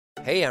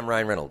Hey, I'm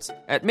Ryan Reynolds.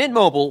 At Mint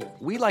Mobile,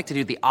 we like to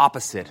do the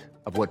opposite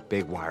of what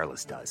Big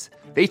Wireless does.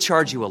 They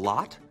charge you a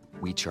lot,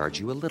 we charge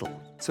you a little.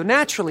 So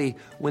naturally,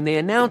 when they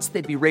announced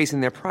they'd be raising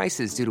their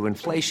prices due to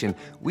inflation,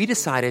 we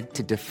decided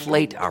to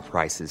deflate our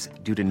prices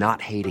due to not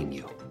hating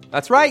you.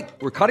 That's right.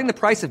 We're cutting the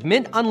price of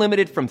Mint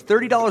Unlimited from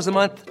 $30 a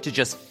month to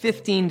just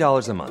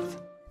 $15 a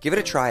month. Give it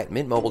a try at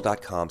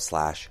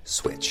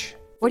mintmobile.com/switch.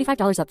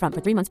 $45 up front for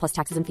 3 months plus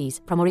taxes and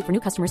fees. Promo rate for new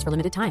customers for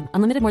limited time.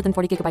 Unlimited more than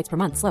 40 gigabytes per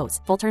month. Slows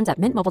full terms at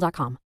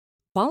mintmobile.com.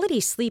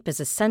 Quality sleep is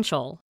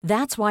essential.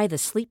 That's why the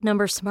Sleep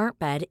Number Smart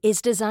Bed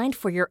is designed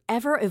for your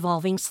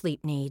ever-evolving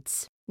sleep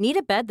needs. Need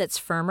a bed that's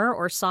firmer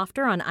or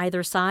softer on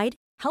either side?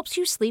 Helps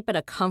you sleep at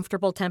a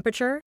comfortable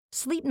temperature?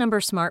 Sleep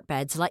Number Smart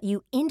Beds let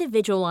you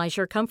individualize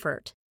your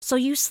comfort, so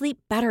you sleep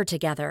better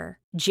together.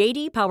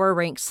 J.D. Power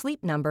ranks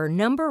Sleep Number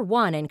number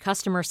 1 in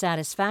customer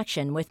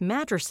satisfaction with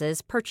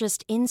mattresses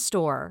purchased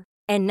in-store.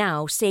 And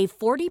now, save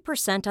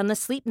 40% on the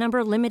Sleep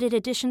Number Limited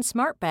Edition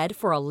Smart Bed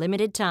for a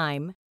limited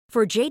time.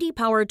 For J.D.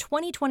 Power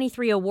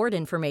 2023 award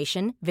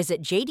information,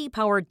 visit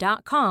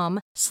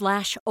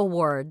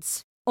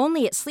jdpower.com/awards.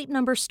 Only at Sleep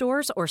Number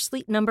stores or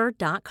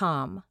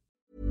sleepnumber.com.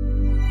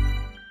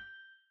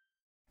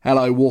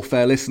 Hello,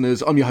 Warfare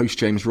listeners. I'm your host,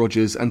 James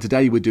Rogers, and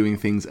today we're doing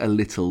things a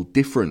little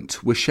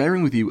different. We're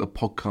sharing with you a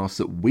podcast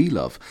that we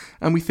love,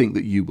 and we think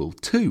that you will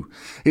too.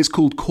 It's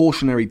called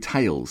Cautionary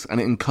Tales, and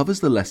it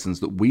uncovers the lessons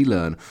that we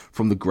learn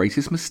from the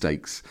greatest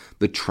mistakes,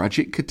 the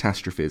tragic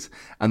catastrophes,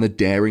 and the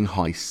daring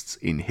heists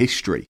in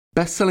history.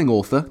 Best-selling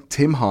author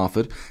Tim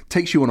Harford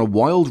takes you on a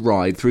wild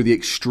ride through the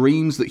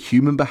extremes that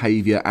human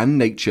behaviour and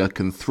nature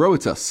can throw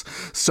at us.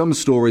 Some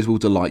stories will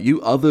delight you,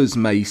 others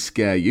may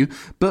scare you,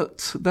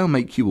 but they'll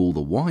make you all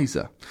the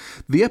wiser.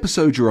 The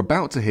episode you're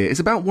about to hear is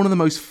about one of the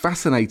most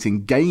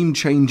fascinating,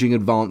 game-changing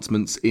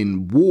advancements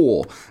in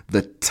war,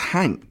 the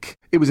tank.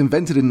 It was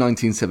invented in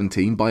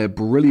 1917 by a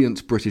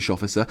brilliant British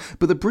officer,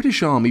 but the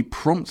British Army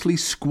promptly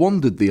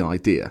squandered the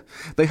idea.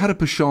 They had a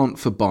penchant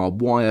for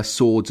barbed wire,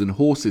 swords and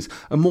horses,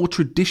 a more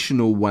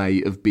traditional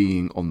way of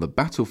being on the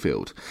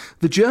battlefield.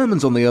 The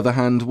Germans, on the other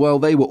hand, well,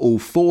 they were all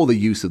for the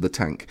use of the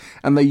tank,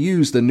 and they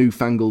used the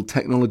newfangled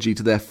technology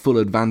to their full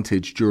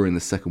advantage during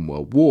the Second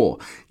World War.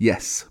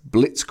 Yes,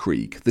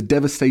 Blitzkrieg, the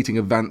devastating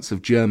advance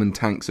of German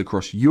tanks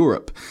across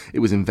Europe. It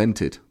was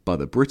invented by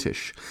the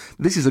British.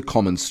 This is a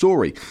common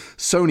story.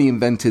 Sony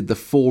invented the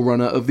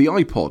forerunner of the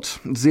iPod,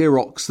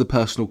 Xerox the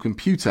personal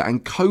computer,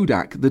 and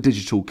Kodak the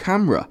digital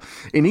camera.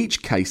 In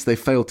each case, they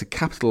failed to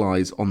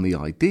capitalise on the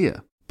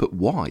idea. But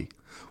why?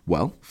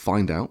 Well,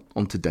 find out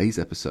on today's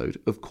episode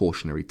of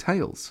Cautionary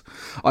Tales.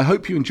 I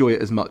hope you enjoy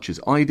it as much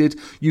as I did.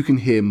 You can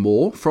hear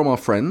more from our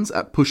friends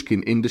at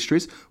Pushkin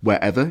Industries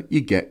wherever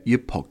you get your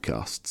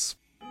podcasts.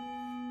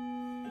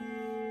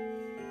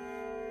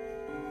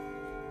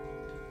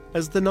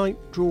 As the night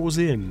draws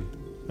in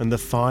and the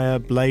fire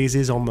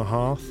blazes on the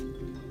hearth,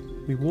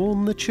 we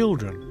warn the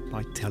children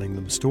by telling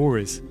them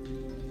stories.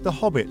 The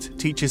Hobbit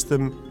teaches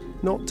them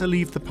not to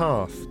leave the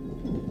path,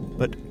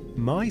 but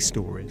my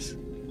stories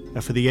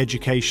are for the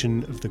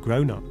education of the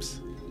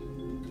grown-ups,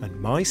 and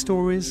my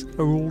stories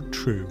are all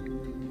true.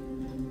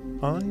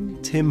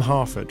 I'm Tim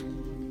Harford.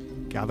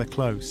 Gather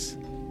close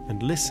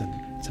and listen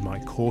to my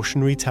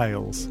cautionary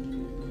tales.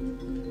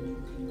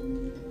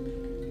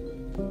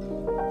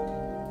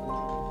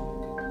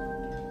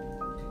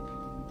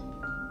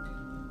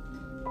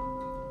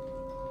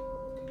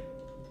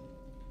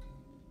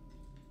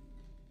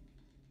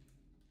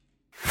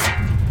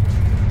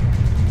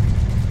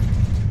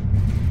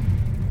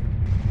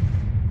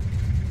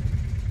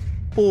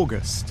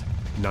 August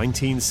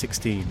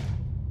 1916,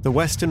 the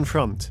Western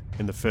Front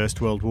in the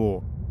First World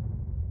War.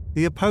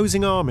 The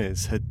opposing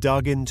armies had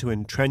dug into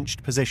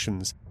entrenched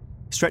positions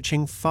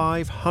stretching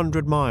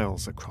 500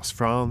 miles across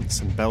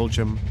France and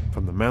Belgium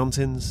from the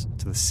mountains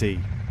to the sea.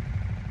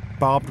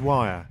 Barbed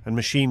wire and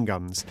machine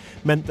guns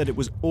meant that it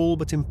was all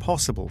but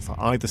impossible for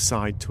either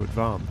side to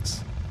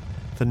advance.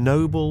 The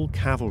noble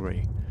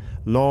cavalry,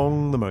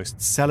 long the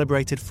most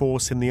celebrated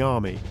force in the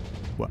army,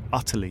 were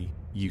utterly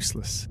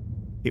useless.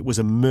 It was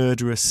a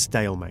murderous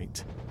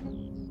stalemate.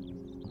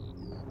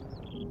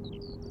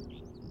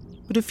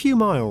 But a few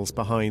miles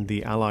behind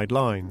the Allied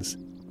lines,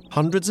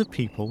 hundreds of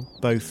people,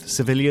 both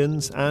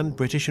civilians and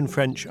British and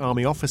French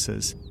army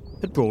officers,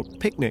 had brought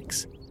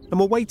picnics and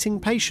were waiting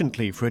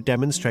patiently for a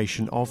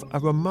demonstration of a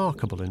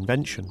remarkable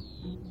invention.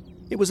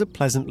 It was a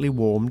pleasantly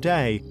warm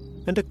day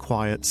and a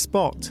quiet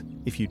spot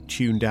if you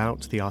tuned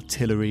out the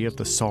artillery of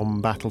the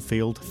Somme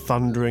battlefield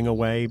thundering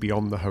away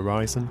beyond the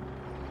horizon.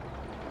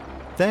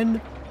 Then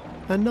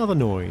another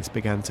noise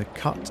began to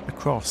cut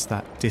across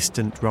that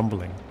distant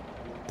rumbling,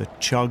 the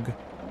chug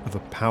of a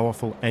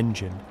powerful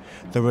engine,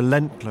 the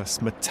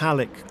relentless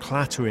metallic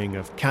clattering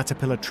of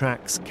Caterpillar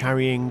tracks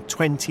carrying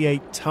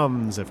 28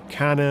 tons of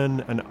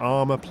cannon and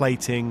armour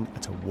plating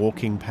at a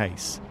walking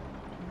pace.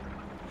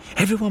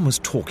 Everyone was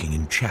talking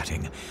and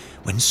chatting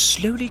when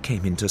slowly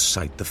came into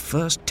sight the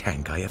first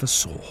tank I ever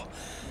saw.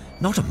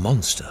 Not a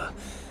monster,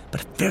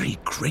 but a very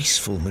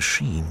graceful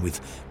machine with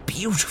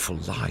beautiful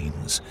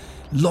lines,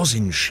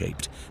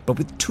 lozenge-shaped, but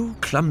with two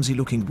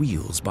clumsy-looking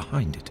wheels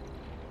behind it.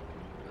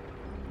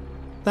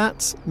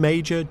 That's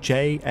Major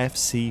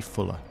J.F.C.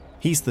 Fuller.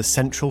 He's the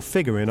central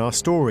figure in our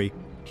story.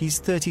 He's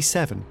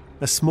 37,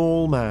 a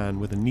small man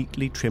with a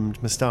neatly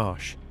trimmed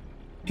moustache.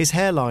 His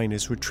hairline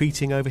is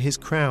retreating over his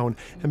crown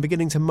and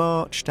beginning to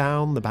march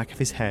down the back of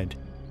his head.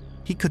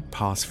 He could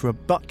pass for a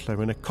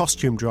butler in a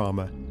costume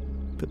drama,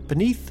 but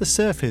beneath the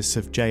surface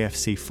of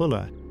J.F.C.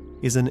 Fuller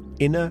is an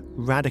inner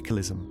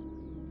radicalism.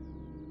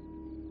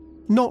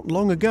 Not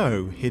long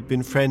ago, he'd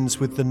been friends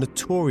with the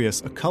notorious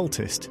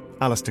occultist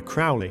Aleister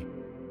Crowley.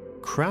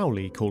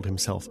 Crowley called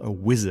himself a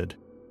wizard.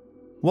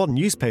 One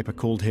newspaper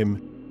called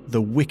him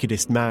the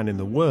wickedest man in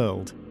the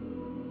world.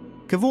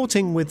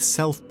 Cavorting with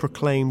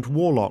self-proclaimed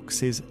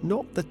warlocks is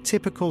not the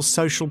typical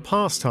social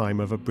pastime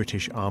of a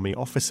British Army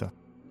officer.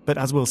 But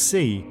as we'll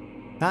see,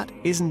 that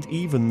isn't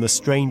even the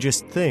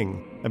strangest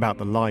thing about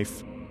the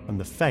life and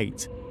the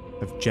fate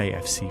of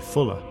J.F.C.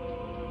 Fuller.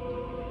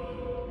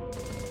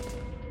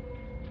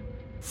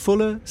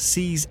 Fuller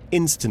sees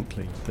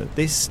instantly that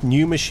this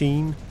new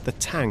machine, the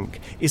tank,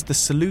 is the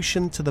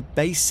solution to the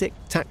basic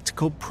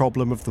tactical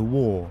problem of the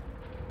war,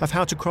 of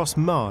how to cross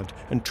mud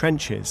and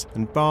trenches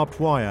and barbed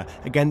wire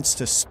against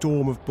a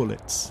storm of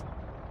bullets.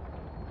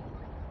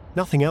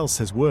 Nothing else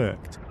has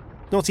worked,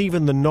 not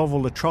even the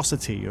novel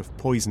atrocity of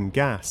poison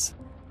gas.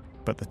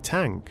 But the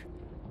tank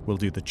will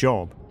do the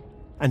job,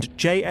 and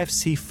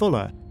J.F.C.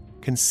 Fuller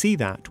can see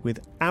that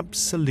with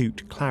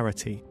absolute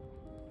clarity.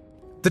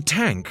 The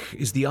tank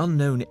is the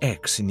unknown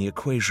X in the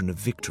equation of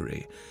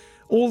victory.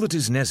 All that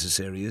is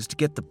necessary is to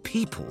get the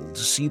people to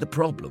see the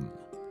problem.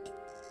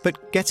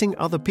 But getting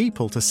other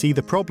people to see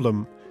the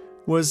problem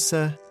was,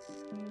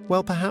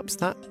 well, perhaps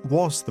that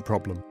was the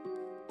problem.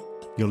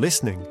 You're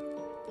listening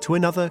to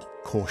another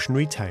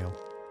cautionary tale.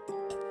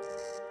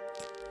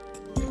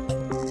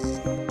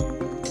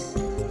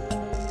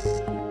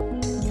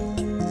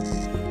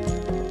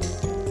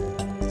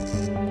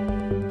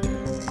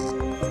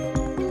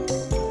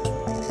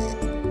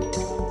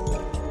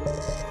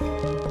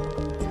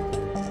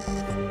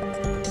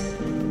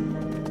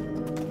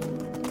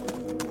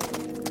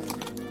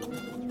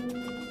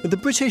 The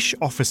British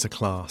officer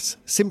class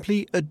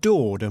simply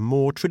adored a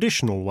more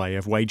traditional way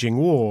of waging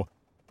war,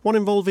 one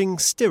involving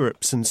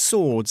stirrups and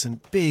swords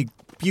and big,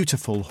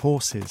 beautiful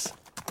horses.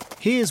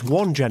 Here's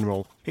one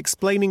general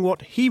explaining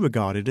what he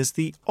regarded as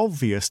the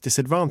obvious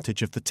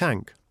disadvantage of the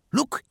tank.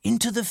 Look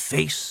into the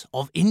face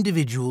of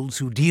individuals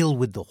who deal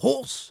with the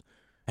horse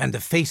and the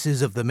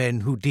faces of the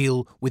men who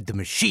deal with the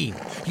machine.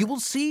 You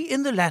will see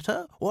in the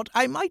latter what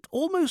I might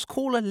almost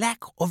call a lack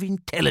of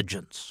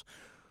intelligence.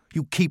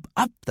 You keep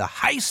up the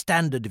high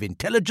standard of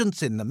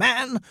intelligence in the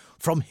man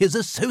from his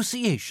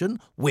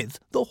association with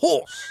the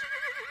horse.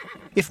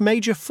 If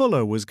Major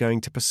Fuller was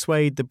going to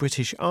persuade the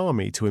British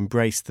Army to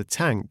embrace the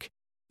tank,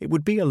 it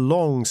would be a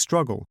long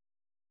struggle.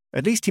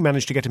 At least he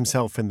managed to get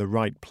himself in the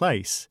right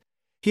place.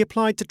 He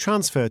applied to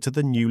transfer to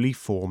the newly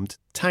formed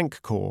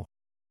Tank Corps.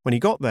 When he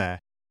got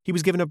there, he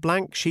was given a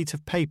blank sheet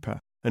of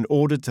paper and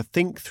ordered to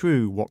think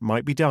through what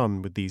might be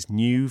done with these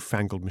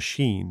new-fangled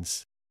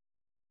machines.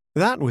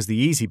 That was the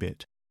easy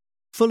bit.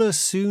 Fuller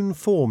soon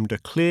formed a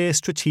clear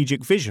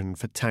strategic vision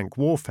for tank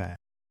warfare.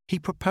 He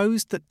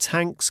proposed that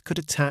tanks could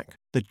attack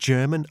the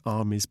German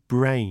army's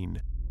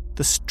brain,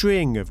 the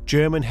string of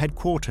German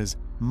headquarters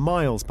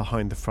miles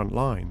behind the front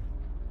line.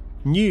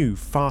 New,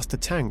 faster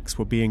tanks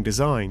were being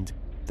designed.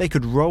 They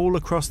could roll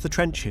across the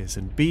trenches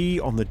and be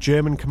on the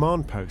German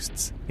command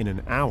posts in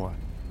an hour.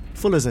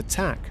 Fuller's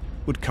attack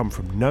would come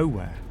from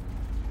nowhere.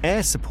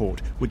 Air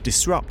support would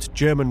disrupt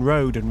German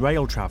road and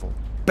rail travel.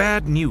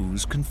 Bad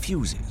news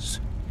confuses.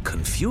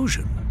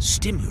 Confusion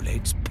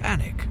stimulates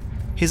panic.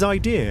 His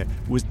idea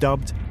was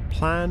dubbed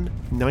Plan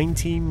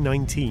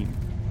 1919.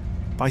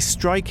 By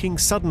striking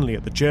suddenly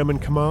at the German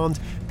command,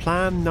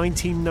 Plan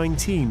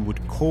 1919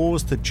 would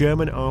cause the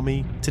German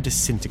army to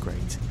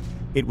disintegrate.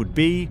 It would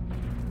be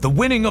the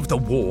winning of the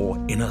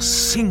war in a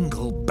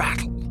single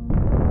battle.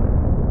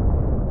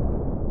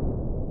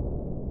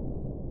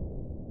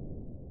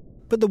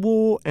 But the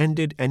war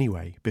ended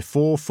anyway,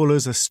 before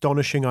Fuller's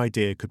astonishing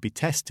idea could be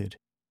tested,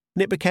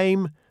 and it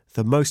became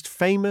the most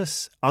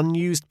famous,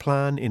 unused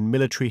plan in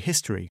military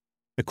history,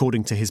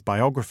 according to his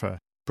biographer,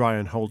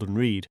 Brian Holden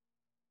Reid.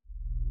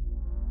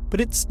 But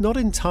it's not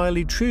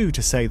entirely true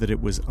to say that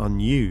it was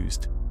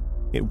unused.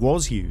 It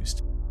was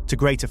used, to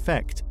great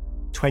effect,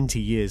 20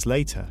 years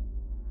later,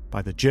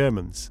 by the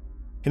Germans,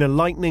 in a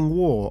lightning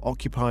war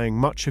occupying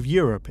much of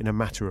Europe in a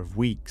matter of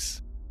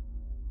weeks.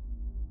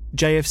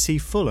 J.F.C.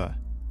 Fuller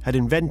had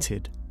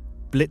invented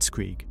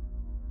Blitzkrieg,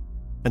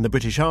 and the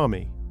British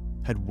Army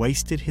had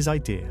wasted his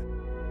idea.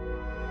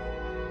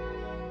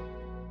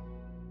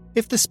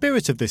 If the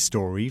spirit of this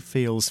story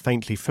feels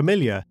faintly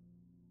familiar,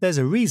 there's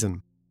a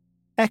reason.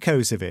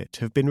 Echoes of it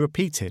have been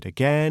repeated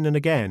again and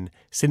again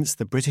since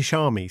the British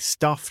Army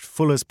stuffed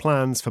Fuller's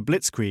plans for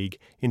Blitzkrieg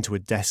into a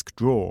desk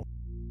drawer.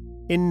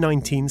 In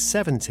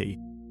 1970,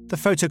 the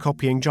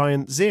photocopying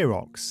giant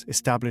Xerox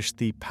established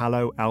the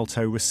Palo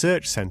Alto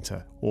Research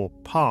Center, or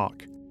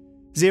PARC.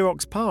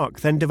 Xerox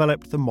PARC then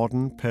developed the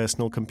modern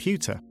personal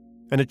computer,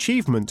 an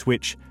achievement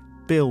which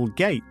Bill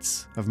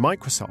Gates of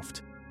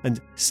Microsoft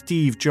and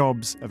Steve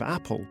Jobs of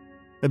Apple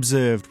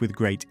observed with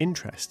great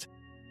interest.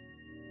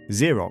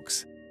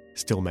 Xerox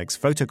still makes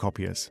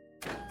photocopiers.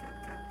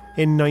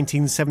 In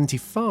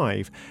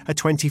 1975, a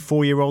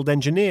 24-year-old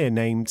engineer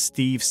named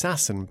Steve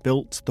Sasson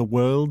built the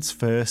world's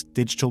first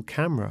digital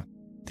camera,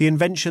 the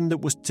invention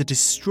that was to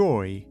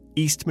destroy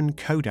Eastman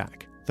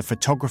Kodak, the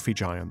photography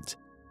giant.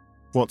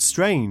 What's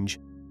strange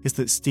is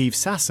that Steve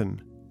Sasson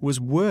was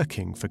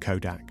working for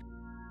Kodak.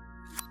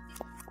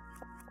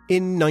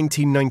 In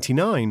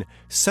 1999,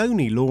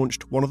 Sony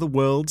launched one of the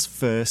world's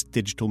first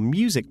digital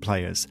music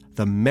players,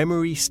 the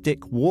Memory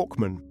Stick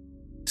Walkman.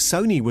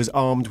 Sony was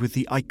armed with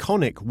the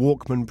iconic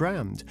Walkman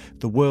brand,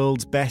 the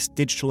world's best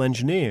digital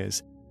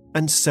engineers,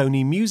 and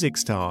Sony music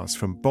stars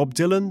from Bob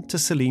Dylan to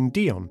Celine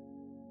Dion.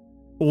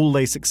 All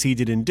they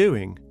succeeded in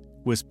doing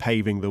was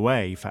paving the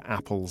way for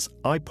Apple's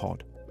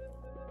iPod.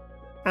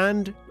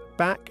 And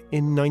back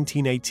in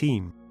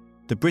 1918,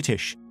 the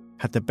British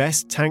had the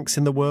best tanks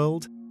in the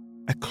world,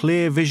 a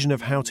clear vision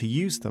of how to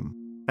use them,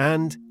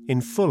 and,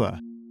 in Fuller,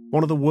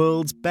 one of the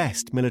world's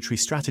best military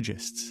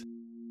strategists.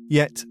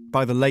 Yet,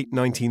 by the late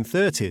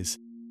 1930s,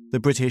 the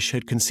British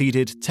had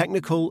conceded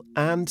technical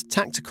and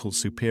tactical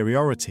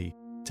superiority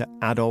to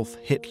Adolf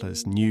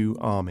Hitler's new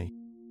army.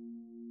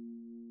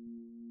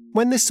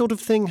 When this sort of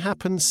thing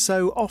happens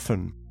so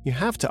often, you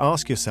have to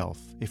ask yourself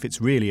if it's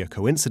really a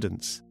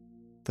coincidence.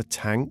 The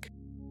tank,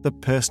 the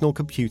personal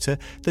computer,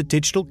 the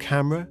digital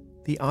camera,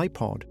 the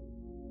iPod.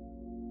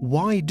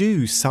 Why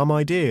do some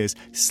ideas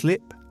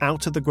slip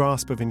out of the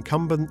grasp of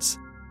incumbents,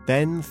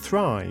 then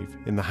thrive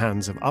in the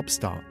hands of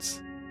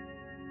upstarts?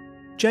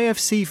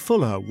 JFC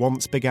Fuller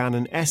once began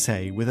an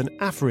essay with an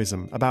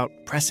aphorism about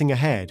pressing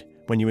ahead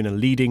when you're in a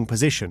leading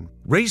position.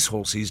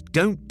 Racehorses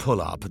don't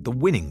pull up at the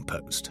winning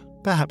post.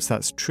 Perhaps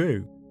that's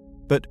true,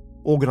 but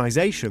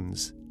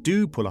organisations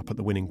do pull up at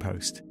the winning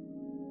post.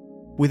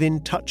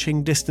 Within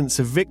touching distance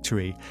of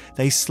victory,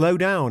 they slow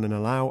down and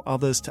allow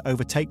others to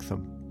overtake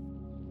them.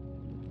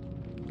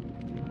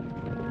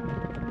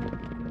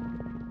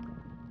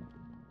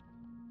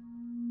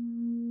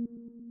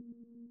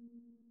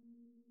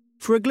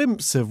 For a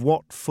glimpse of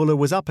what Fuller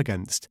was up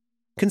against,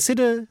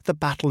 consider the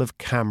Battle of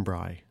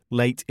Cambrai,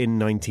 late in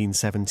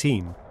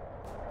 1917.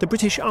 The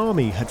British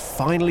Army had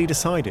finally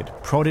decided,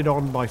 prodded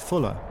on by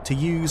Fuller, to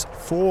use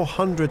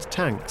 400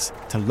 tanks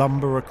to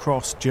lumber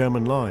across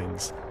German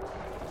lines.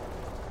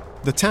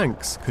 The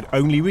tanks could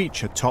only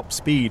reach a top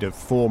speed of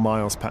 4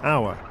 miles per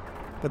hour,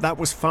 but that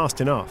was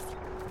fast enough.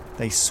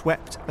 They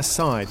swept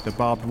aside the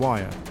barbed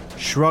wire,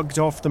 shrugged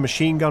off the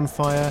machine gun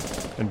fire,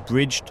 and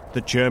bridged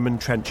the German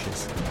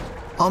trenches.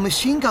 Our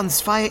machine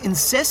guns fire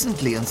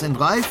incessantly and send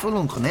rifle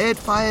and grenade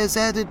fire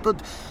at it,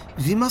 but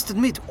we must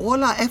admit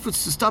all our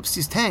efforts to stop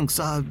these tanks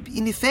are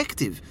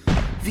ineffective.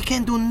 We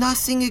can do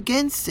nothing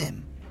against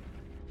them.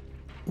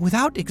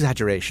 Without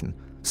exaggeration,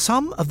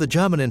 some of the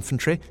German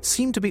infantry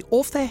seemed to be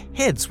off their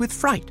heads with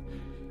fright.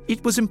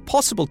 It was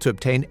impossible to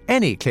obtain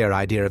any clear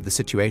idea of the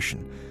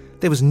situation.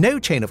 There was no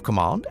chain of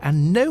command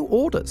and no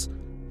orders.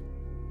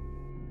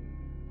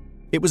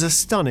 It was a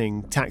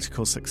stunning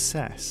tactical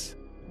success,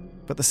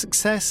 but the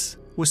success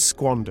was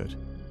squandered.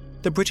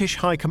 The British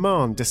High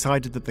Command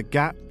decided that the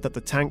gap that the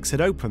tanks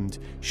had opened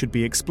should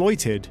be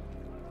exploited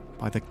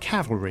by the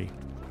cavalry.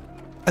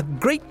 A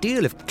great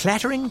deal of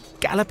clattering,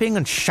 galloping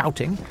and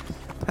shouting,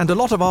 and a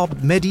lot of our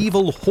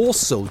medieval horse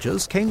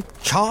soldiers came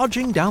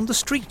charging down the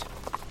street.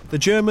 The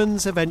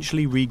Germans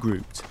eventually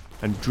regrouped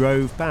and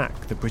drove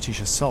back the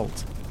British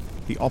assault.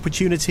 The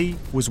opportunity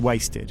was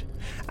wasted,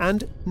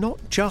 and not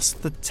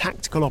just the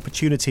tactical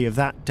opportunity of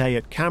that day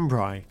at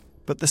Cambrai,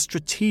 but the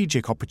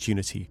strategic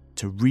opportunity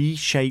to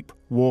reshape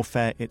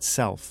warfare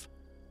itself.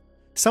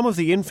 Some of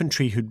the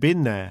infantry who'd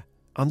been there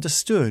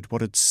understood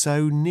what had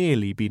so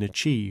nearly been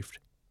achieved.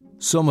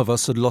 Some of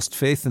us had lost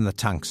faith in the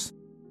tanks,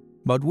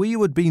 but we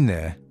who had been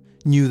there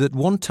knew that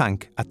one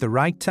tank at the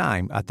right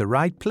time, at the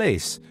right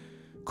place,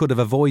 could have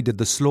avoided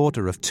the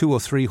slaughter of 200 or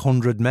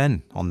 300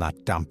 men on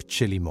that damp,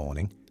 chilly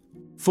morning.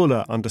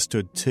 Fuller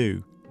understood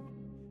too.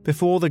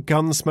 Before the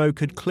gun smoke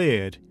had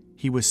cleared,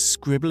 he was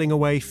scribbling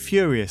away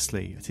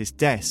furiously at his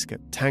desk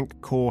at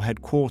Tank Corps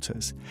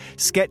headquarters,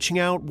 sketching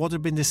out what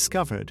had been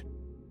discovered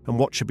and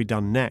what should be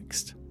done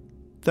next.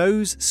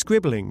 Those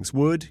scribblings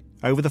would,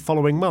 over the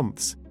following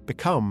months,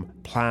 become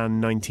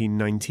Plan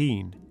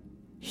 1919.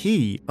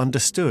 He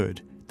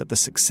understood that the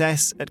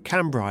success at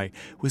Cambrai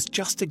was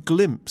just a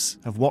glimpse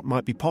of what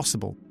might be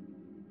possible.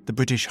 The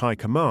British High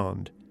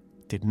Command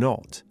did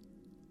not.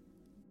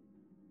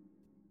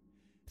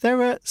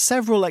 There are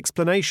several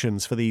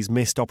explanations for these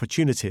missed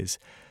opportunities,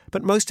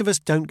 but most of us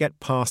don't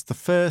get past the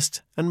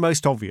first and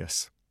most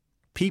obvious.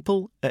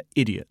 People are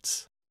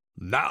idiots.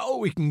 Now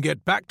we can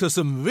get back to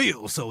some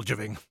real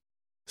soldiering.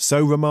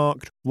 So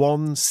remarked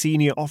one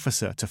senior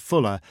officer to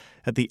Fuller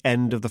at the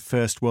end of the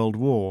First World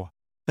War.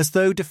 as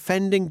though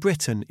defending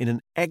Britain in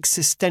an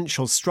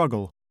existential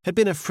struggle had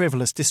been a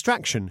frivolous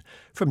distraction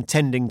from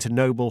tending to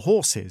noble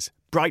horses,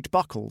 bright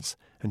buckles,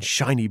 and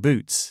shiny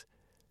boots.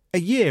 A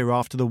year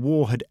after the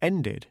war had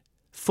ended,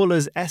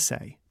 Fuller's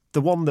essay,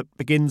 the one that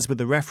begins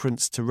with a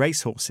reference to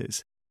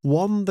racehorses,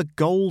 won the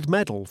gold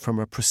medal from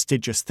a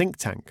prestigious think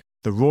tank,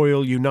 the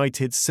Royal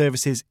United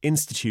Services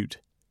Institute.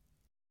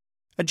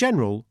 A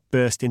general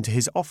burst into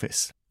his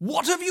office.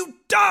 What have you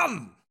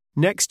done?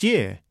 Next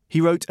year, he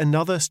wrote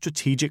another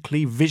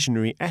strategically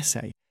visionary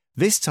essay,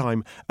 this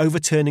time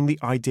overturning the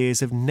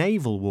ideas of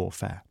naval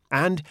warfare,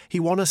 and he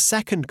won a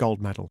second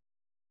gold medal.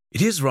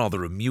 It is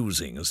rather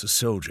amusing as a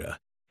soldier,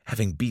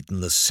 having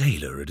beaten the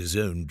sailor at his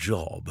own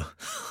job.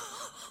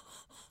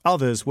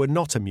 Others were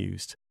not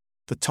amused.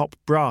 The top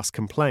brass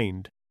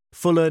complained.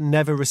 Fuller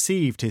never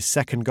received his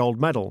second gold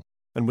medal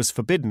and was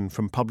forbidden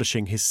from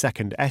publishing his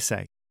second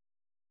essay.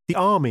 The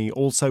army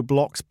also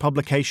blocked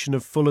publication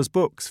of Fuller's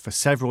books for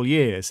several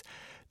years.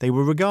 They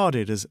were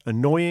regarded as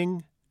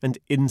annoying and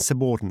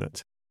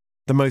insubordinate.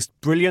 The most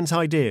brilliant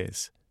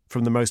ideas,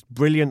 from the most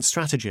brilliant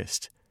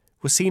strategist,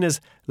 were seen as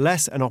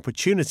less an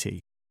opportunity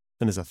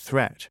than as a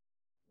threat.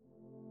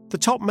 The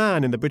top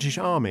man in the British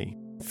Army,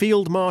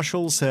 Field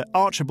Marshal Sir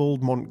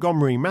Archibald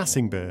Montgomery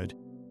Massingberd,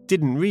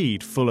 didn't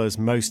read Fuller's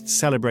most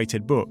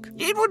celebrated book.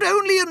 It would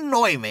only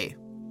annoy me.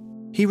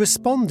 He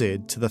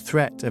responded to the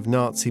threat of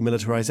Nazi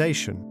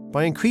militarisation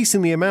by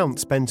increasing the amount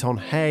spent on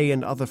hay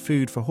and other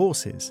food for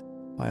horses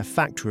by a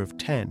factor of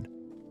 10.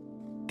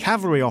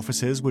 Cavalry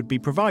officers would be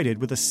provided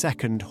with a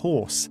second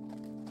horse.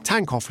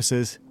 Tank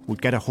officers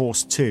would get a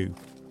horse too.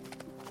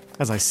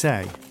 As I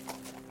say,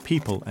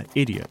 people are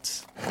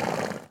idiots.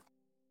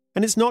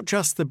 And it's not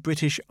just the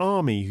British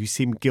Army who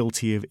seemed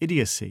guilty of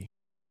idiocy.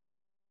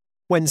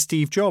 When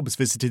Steve Jobs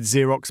visited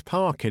Xerox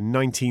PARC in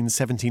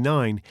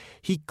 1979,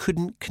 he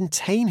couldn't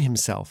contain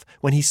himself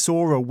when he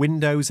saw a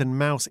Windows and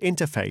mouse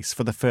interface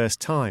for the first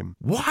time.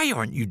 Why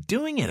aren't you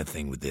doing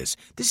anything with this?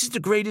 This is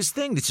the greatest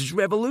thing. This is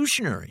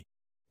revolutionary.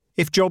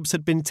 If Jobs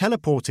had been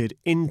teleported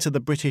into the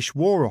British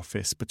War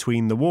Office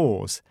between the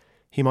wars,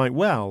 he might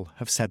well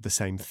have said the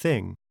same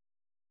thing.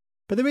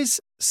 But there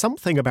is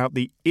something about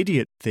the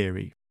idiot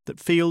theory that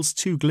feels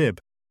too glib.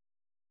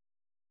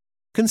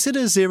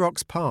 Consider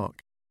Xerox PARC.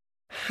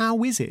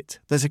 How is it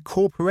that a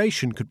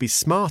corporation could be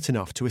smart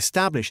enough to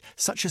establish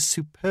such a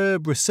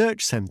superb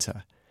research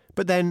centre,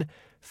 but then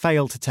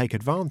fail to take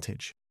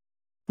advantage?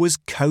 Was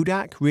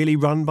Kodak really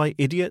run by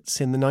idiots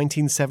in the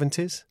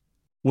 1970s?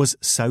 Was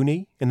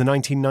Sony in the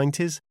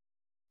 1990s?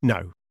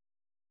 No.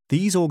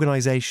 These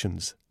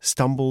organisations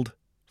stumbled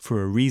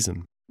for a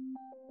reason.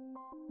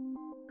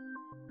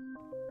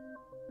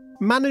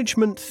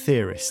 Management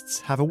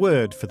theorists have a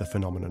word for the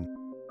phenomenon.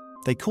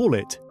 They call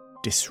it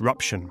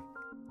disruption.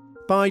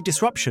 By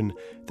disruption,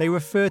 they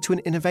refer to an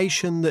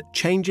innovation that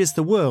changes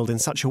the world in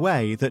such a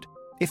way that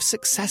if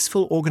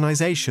successful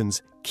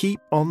organisations keep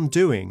on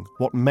doing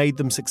what made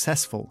them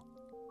successful,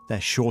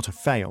 they're sure to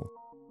fail.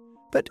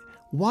 But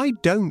why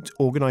don't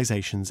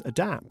organisations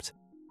adapt?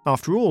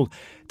 After all,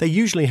 they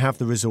usually have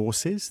the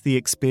resources, the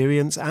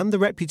experience and the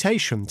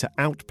reputation to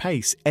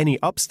outpace any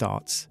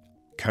upstarts.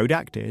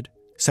 Kodak did,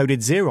 so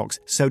did Xerox,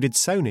 so did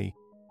Sony,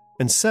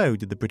 and so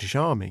did the British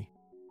Army.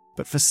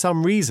 But for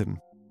some reason,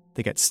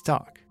 they get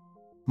stuck.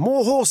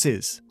 More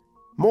horses!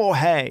 More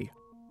hay!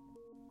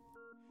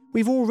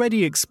 We've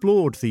already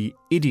explored the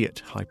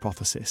idiot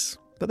hypothesis,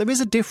 but there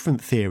is a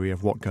different theory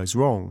of what goes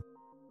wrong.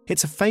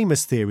 It's a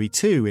famous theory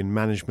too in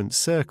management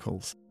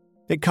circles.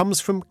 It comes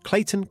from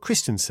Clayton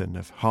Christensen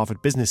of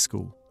Harvard Business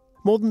School.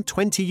 More than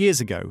 20 years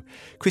ago,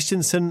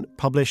 Christensen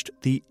published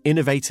The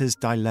Innovator's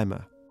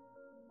Dilemma.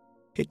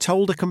 It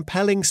told a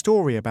compelling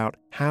story about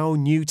how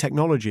new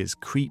technologies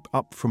creep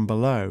up from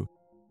below.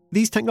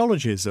 These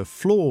technologies are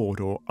flawed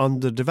or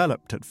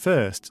underdeveloped at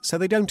first, so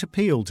they don't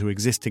appeal to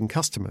existing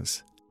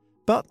customers.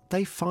 But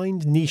they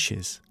find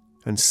niches,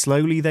 and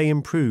slowly they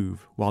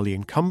improve while the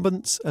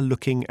incumbents are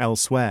looking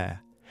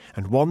elsewhere.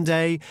 And one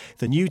day,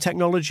 the new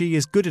technology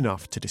is good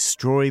enough to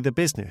destroy the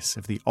business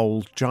of the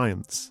old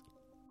giants.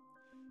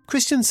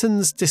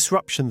 Christensen's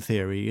disruption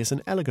theory is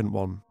an elegant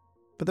one,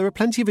 but there are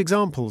plenty of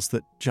examples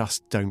that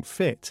just don't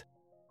fit.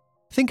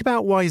 Think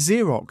about why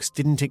Xerox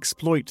didn't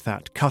exploit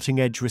that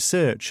cutting-edge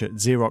research at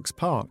Xerox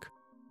PARC.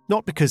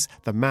 Not because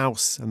the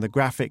mouse and the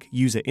graphic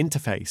user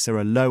interface are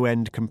a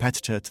low-end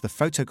competitor to the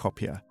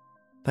photocopier.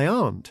 They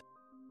aren't.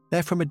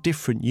 They're from a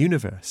different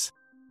universe.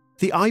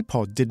 The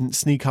iPod didn't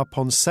sneak up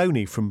on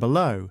Sony from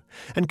below,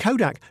 and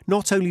Kodak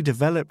not only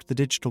developed the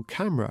digital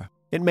camera,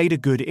 it made a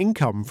good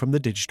income from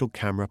the digital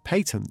camera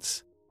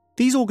patents.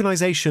 These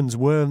organisations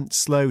weren't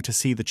slow to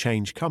see the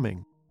change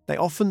coming. They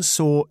often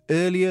saw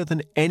earlier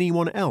than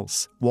anyone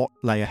else what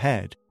lay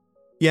ahead.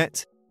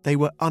 Yet, they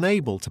were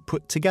unable to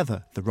put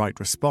together the right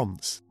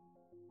response.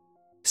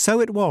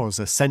 So it was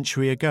a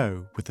century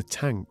ago with the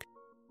tank.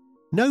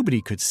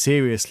 Nobody could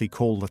seriously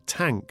call the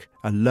tank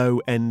a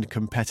low-end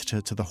competitor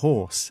to the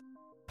horse.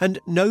 And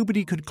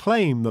nobody could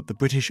claim that the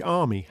British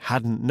Army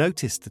hadn't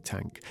noticed the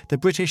tank. The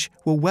British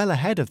were well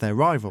ahead of their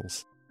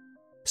rivals.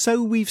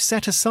 So we've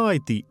set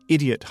aside the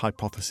idiot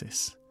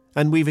hypothesis,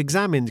 and we've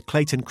examined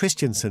Clayton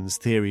Christensen's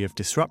theory of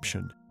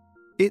disruption.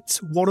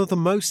 It's one of the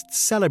most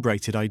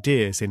celebrated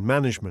ideas in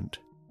management.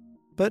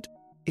 But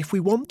if we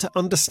want to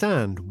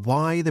understand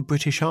why the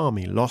British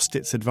Army lost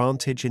its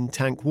advantage in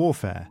tank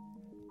warfare,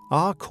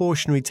 our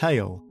cautionary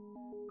tale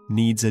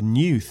needs a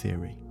new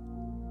theory.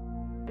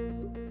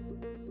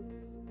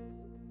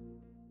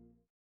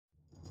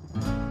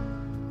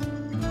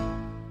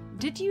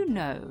 Did you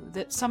know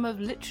that some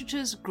of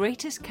literature's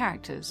greatest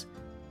characters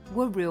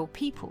were real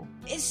people?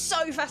 It's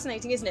so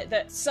fascinating, isn't it,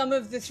 that some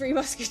of the Three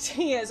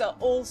Musketeers are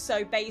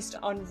also based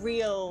on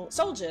real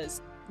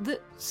soldiers?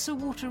 That Sir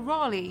Walter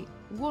Raleigh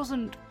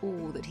wasn't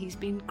all that he's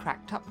been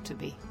cracked up to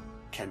be.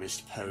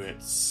 Chemist, poet,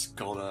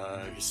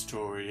 scholar,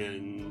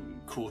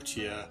 historian,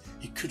 courtier.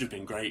 He could have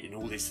been great in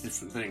all these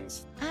different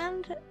things.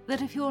 And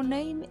that if your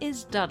name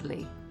is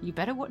Dudley, you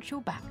better watch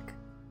your back.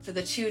 For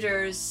the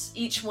Tudors,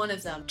 each one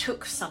of them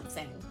took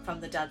something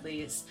from the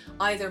Dudleys,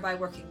 either by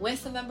working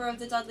with a member of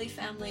the Dudley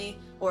family,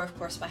 or of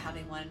course by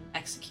having one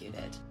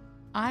executed.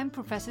 I'm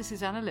Professor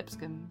Susanna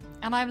Lipscomb,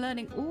 and I'm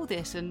learning all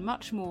this and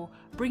much more,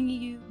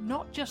 bringing you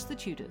Not Just the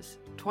Tudors,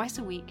 twice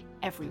a week,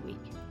 every week.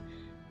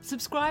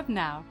 Subscribe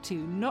now to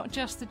Not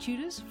Just the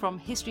Tudors from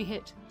History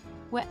Hit,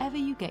 wherever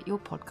you get your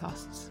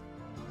podcasts.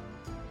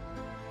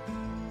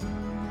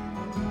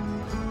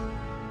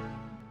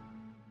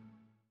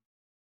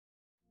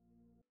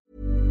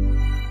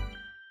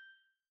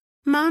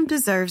 Mom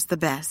deserves the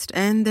best,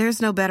 and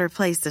there's no better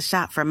place to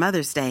shop for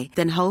Mother's Day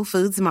than Whole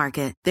Foods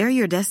Market. They're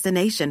your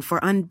destination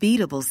for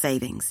unbeatable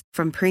savings,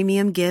 from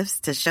premium gifts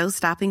to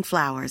show-stopping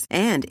flowers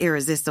and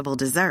irresistible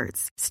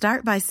desserts.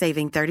 Start by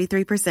saving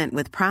 33%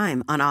 with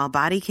Prime on all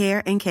body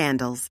care and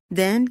candles.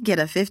 Then get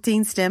a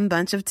 15-stem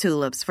bunch of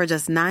tulips for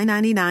just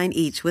 $9.99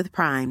 each with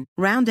Prime.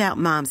 Round out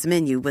Mom's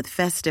menu with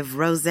festive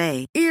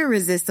rosé,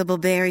 irresistible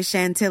berry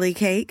chantilly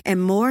cake,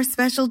 and more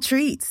special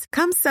treats.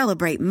 Come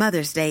celebrate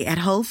Mother's Day at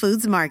Whole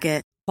Foods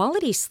Market.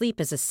 Quality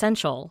sleep is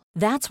essential.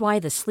 That's why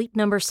the Sleep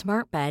Number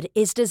Smart Bed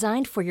is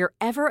designed for your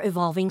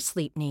ever-evolving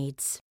sleep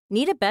needs.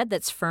 Need a bed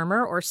that's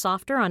firmer or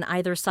softer on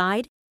either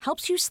side?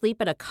 Helps you sleep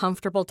at a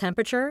comfortable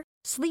temperature?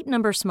 Sleep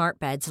Number Smart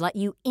Beds let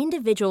you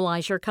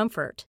individualize your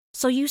comfort,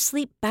 so you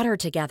sleep better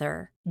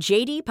together.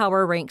 J.D.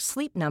 Power ranks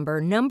Sleep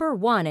Number number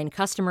 1 in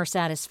customer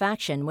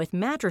satisfaction with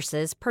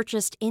mattresses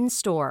purchased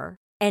in-store.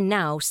 And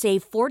now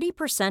save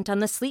 40% on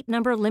the Sleep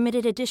Number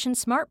Limited Edition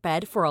Smart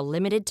Bed for a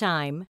limited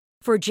time.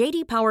 For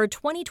J.D. Power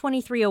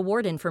 2023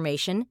 award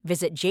information,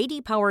 visit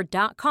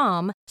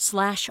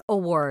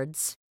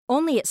jdpower.com/awards.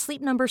 Only at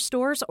Sleep Number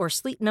stores or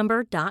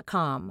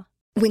sleepnumber.com.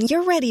 When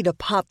you're ready to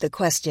pop the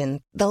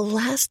question, the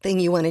last thing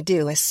you want to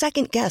do is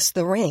second-guess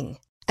the ring.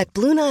 At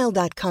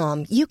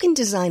BlueNile.com, you can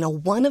design a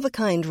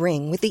one-of-a-kind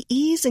ring with the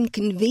ease and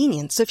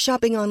convenience of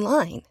shopping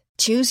online.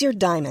 Choose your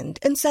diamond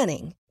and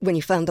setting. When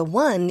you find the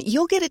one,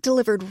 you'll get it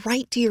delivered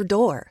right to your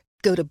door.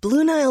 Go to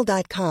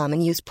BlueNile.com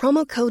and use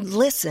promo code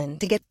LISTEN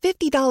to get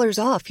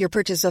 $50 off your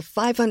purchase of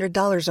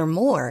 $500 or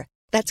more.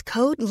 That's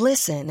code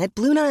LISTEN at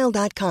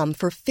BlueNile.com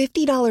for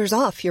 $50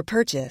 off your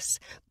purchase.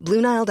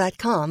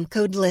 BlueNile.com,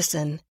 code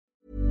LISTEN.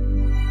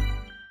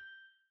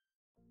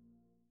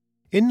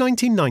 In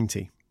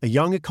 1990, a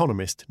young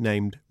economist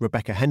named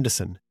Rebecca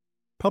Henderson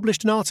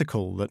published an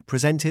article that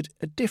presented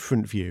a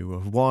different view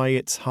of why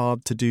it's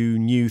hard to do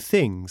new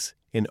things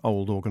in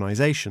old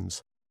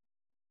organisations.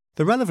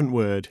 The relevant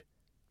word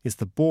is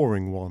the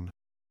boring one: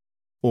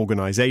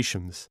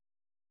 organisations.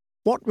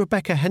 What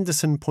Rebecca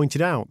Henderson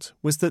pointed out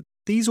was that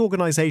these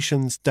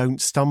organisations don't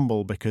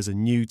stumble because a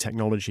new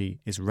technology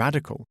is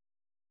radical.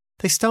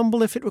 They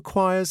stumble if it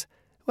requires,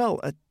 well,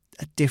 a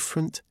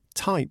different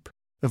type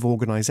of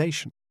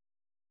organisation.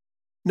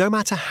 No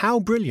matter how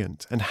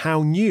brilliant and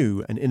how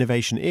new an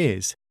innovation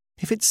is,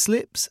 if it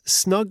slips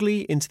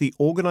snugly into the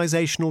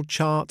organisational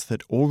chart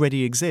that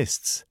already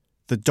exists,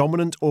 the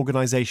dominant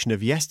organisation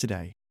of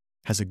yesterday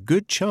has a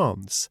good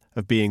chance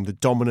of being the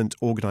dominant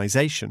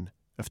organisation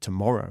of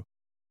tomorrow.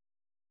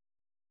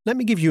 Let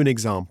me give you an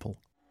example.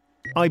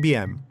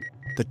 IBM,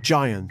 the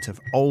giant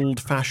of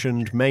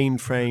old-fashioned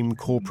mainframe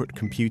corporate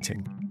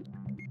computing.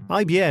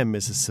 IBM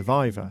is a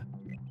survivor.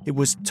 It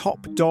was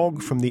top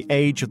dog from the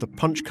age of the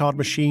punch card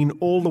machine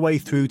all the way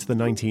through to the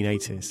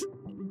 1980s.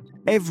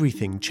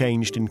 Everything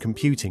changed in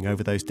computing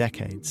over those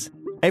decades.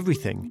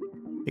 Everything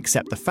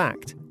except the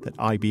fact that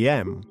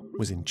IBM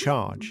was in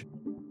charge.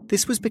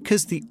 This was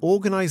because the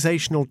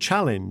organisational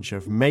challenge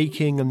of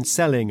making and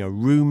selling a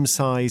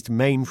room-sized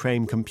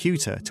mainframe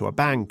computer to a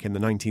bank in the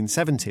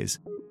 1970s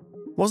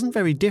wasn't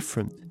very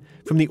different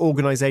from the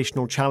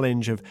organisational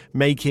challenge of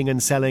making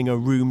and selling a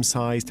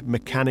room-sized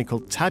mechanical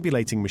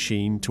tabulating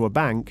machine to a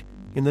bank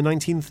in the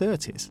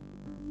 1930s.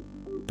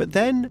 But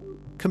then,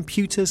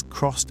 computers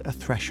crossed a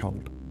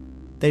threshold.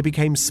 They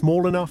became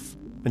small enough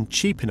and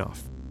cheap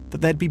enough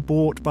that they'd be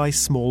bought by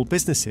small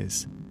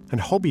businesses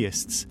and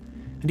hobbyists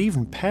and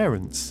even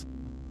parents.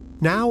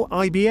 Now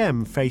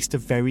IBM faced a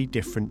very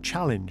different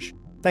challenge.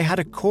 They had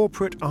a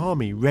corporate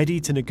army ready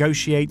to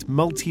negotiate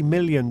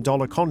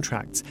multi-million-dollar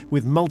contracts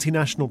with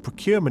multinational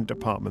procurement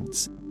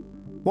departments.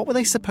 What were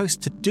they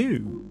supposed to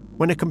do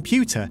when a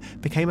computer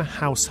became a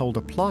household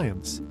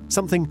appliance,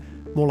 something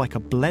more like a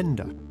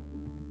blender?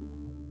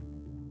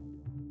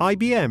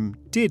 IBM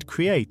did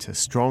create a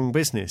strong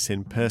business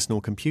in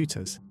personal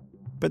computers,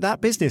 but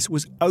that business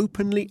was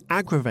openly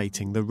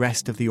aggravating the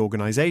rest of the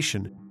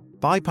organisation,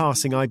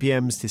 bypassing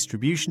IBM's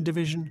distribution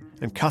division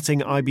and cutting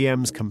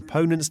IBM's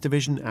components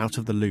division out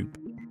of the loop.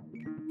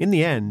 In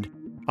the end,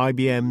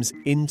 IBM's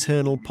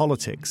internal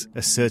politics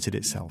asserted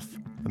itself,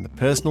 and the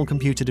personal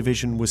computer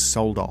division was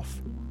sold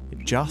off. It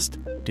just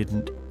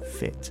didn't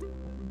fit.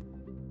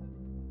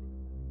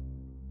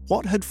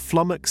 What had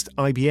flummoxed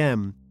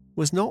IBM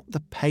was not the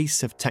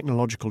pace of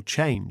technological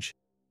change.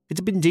 It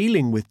had been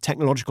dealing with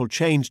technological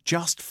change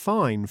just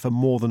fine for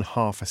more than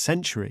half a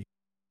century.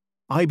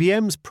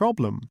 IBM's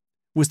problem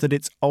was that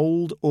its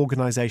old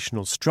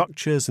organisational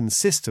structures and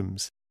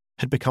systems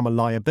had become a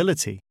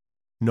liability,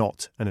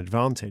 not an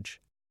advantage.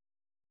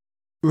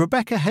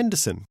 Rebecca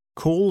Henderson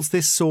calls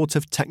this sort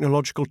of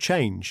technological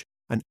change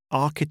an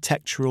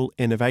architectural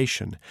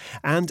innovation,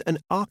 and an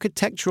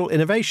architectural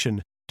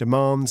innovation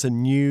demands a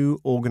new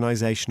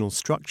organisational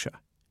structure,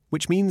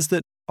 which means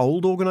that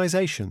old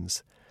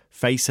organisations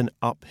face an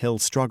uphill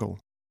struggle.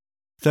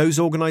 Those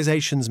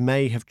organisations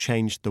may have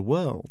changed the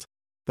world,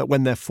 but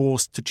when they're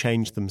forced to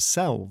change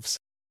themselves,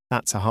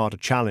 that's a harder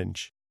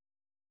challenge.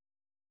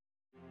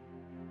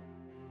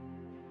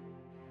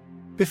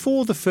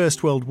 Before the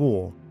First World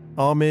War,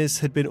 armies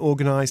had been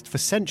organised for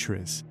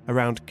centuries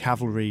around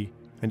cavalry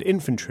and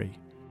infantry.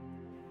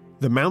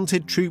 The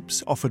mounted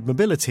troops offered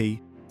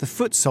mobility, the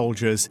foot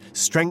soldiers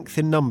strength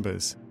in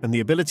numbers and the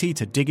ability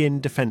to dig in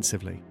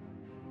defensively.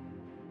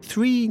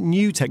 3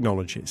 new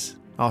technologies,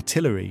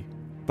 artillery,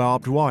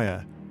 barbed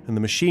wire, and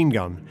the machine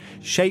gun,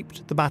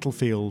 shaped the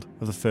battlefield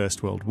of the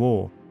First World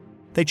War.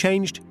 They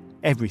changed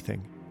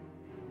everything.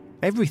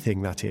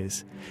 Everything, that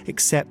is,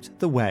 except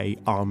the way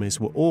armies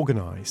were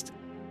organised.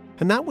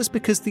 And that was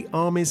because the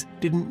armies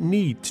didn't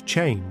need to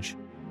change.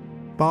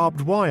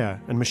 Barbed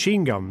wire and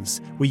machine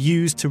guns were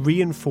used to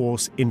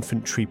reinforce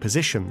infantry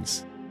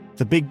positions.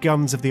 The big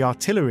guns of the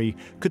artillery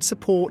could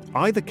support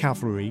either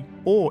cavalry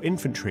or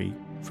infantry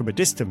from a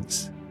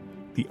distance.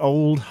 The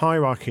old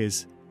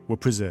hierarchies were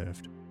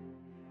preserved.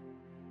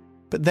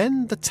 But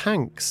then the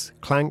tanks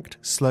clanked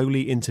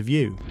slowly into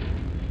view.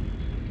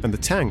 And the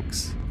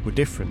tanks were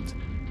different.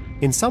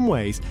 In some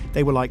ways,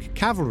 they were like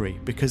cavalry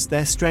because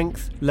their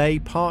strength lay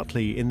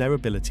partly in their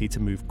ability to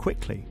move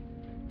quickly.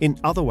 In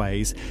other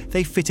ways,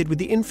 they fitted with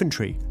the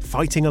infantry,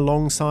 fighting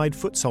alongside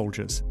foot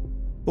soldiers.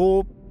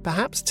 Or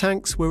perhaps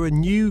tanks were a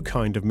new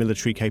kind of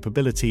military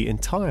capability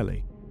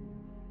entirely.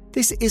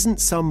 This isn't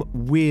some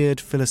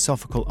weird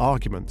philosophical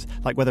argument,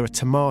 like whether a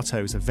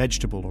tomato is a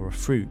vegetable or a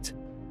fruit.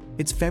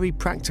 It's very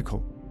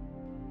practical.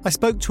 I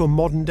spoke to a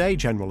modern-day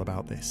general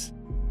about this.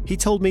 He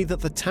told me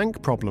that the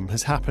tank problem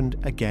has happened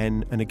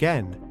again and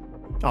again.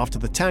 After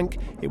the tank,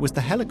 it was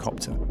the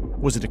helicopter.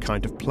 Was it a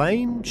kind of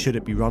plane? Should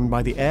it be run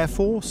by the Air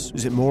Force?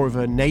 Is it more of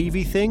a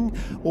Navy thing?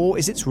 Or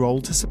is its role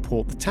to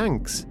support the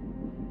tanks?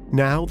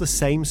 Now the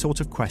same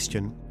sort of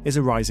question is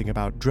arising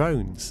about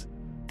drones.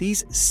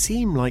 These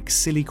seem like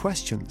silly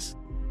questions,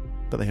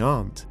 but they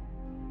aren't.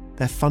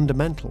 They're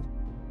fundamental.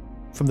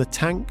 From the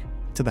tank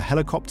to the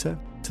helicopter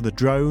to the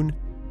drone,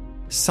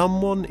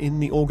 someone in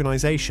the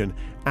organisation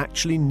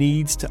actually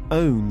needs to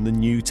own the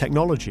new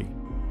technology.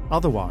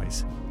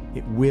 Otherwise,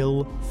 it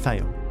will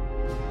fail.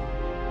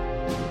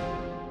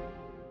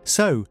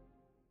 So,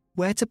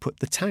 where to put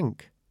the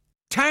tank?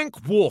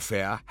 Tank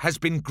warfare has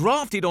been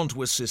grafted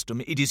onto a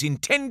system it is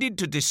intended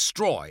to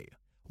destroy.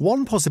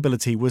 One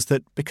possibility was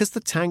that because the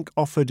tank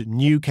offered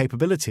new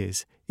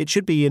capabilities, it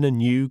should be in a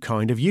new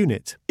kind of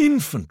unit.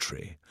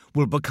 Infantry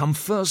will become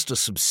first a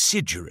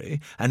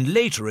subsidiary and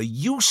later a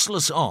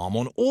useless arm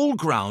on all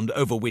ground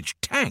over which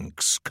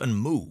tanks can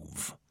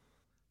move.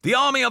 The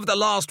army of the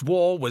last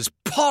war was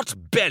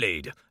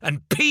pot-bellied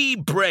and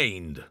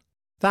pea-brained.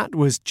 That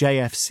was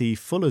JFC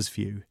Fuller's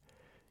view.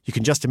 You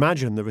can just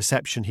imagine the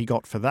reception he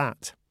got for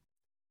that.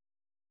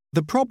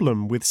 The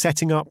problem with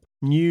setting up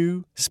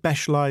new,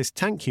 specialised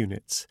tank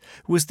units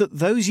was that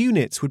those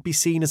units would be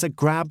seen as a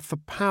grab for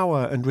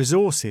power and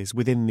resources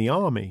within the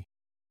army.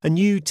 A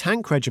new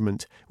tank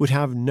regiment would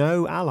have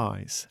no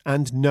allies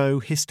and no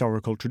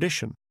historical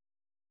tradition.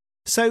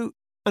 So,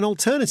 an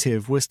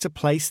alternative was to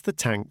place the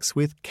tanks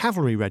with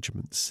cavalry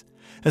regiments,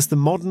 as the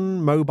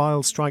modern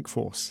mobile strike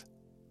force.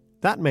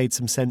 That made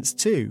some sense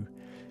too,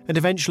 and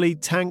eventually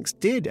tanks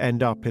did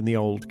end up in the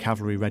old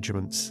cavalry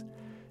regiments.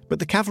 But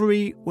the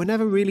cavalry were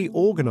never really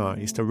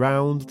organised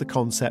around the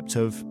concept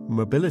of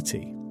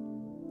mobility.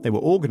 They were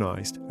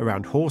organised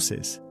around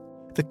horses.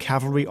 The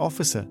cavalry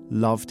officer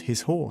loved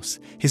his horse.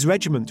 His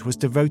regiment was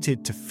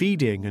devoted to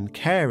feeding and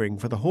caring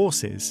for the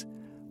horses.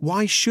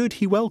 Why should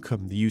he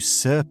welcome the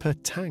usurper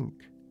tank?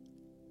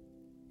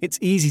 It's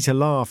easy to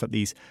laugh at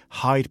these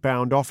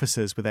hidebound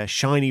officers with their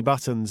shiny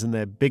buttons and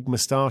their big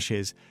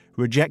moustaches,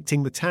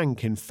 rejecting the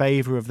tank in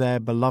favour of their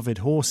beloved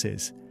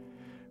horses.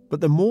 But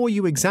the more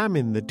you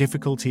examine the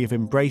difficulty of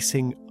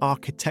embracing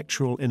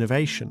architectural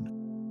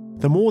innovation,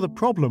 the more the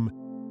problem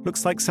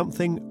looks like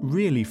something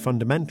really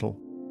fundamental.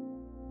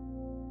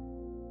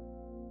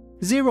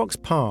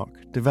 Xerox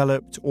PARC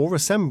developed or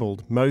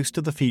assembled most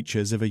of the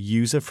features of a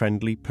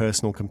user-friendly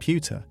personal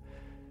computer,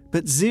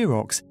 but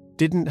Xerox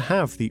didn't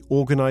have the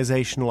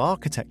organisational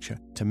architecture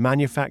to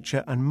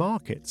manufacture and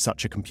market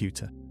such a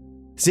computer.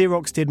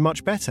 Xerox did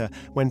much better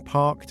when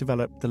PARC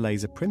developed the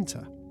laser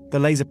printer. The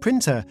laser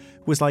printer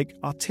was like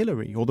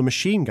artillery or the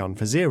machine gun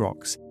for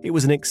Xerox. It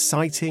was an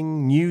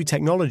exciting new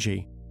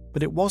technology,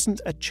 but it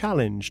wasn't a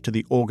challenge to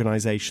the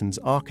organisation's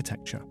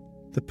architecture.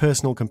 The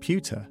personal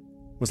computer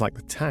was like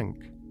the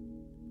tank.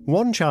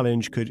 One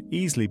challenge could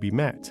easily be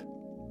met.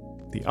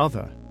 The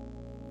other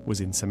was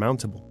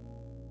insurmountable.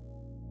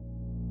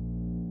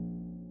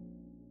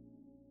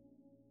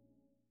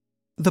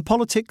 The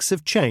politics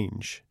of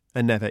change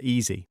are never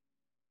easy.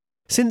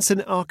 Since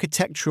an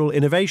architectural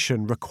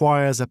innovation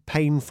requires a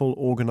painful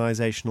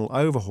organisational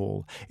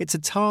overhaul, it's a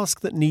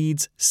task that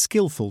needs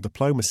skillful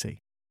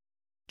diplomacy.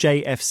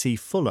 J.F.C.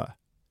 Fuller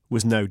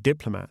was no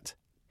diplomat.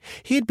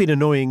 He had been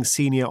annoying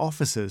senior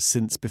officers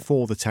since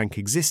before the tank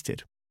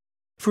existed.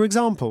 For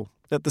example,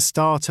 at the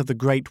start of the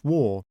Great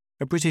War,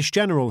 a British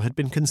general had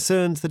been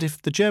concerned that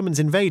if the Germans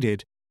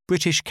invaded,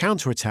 British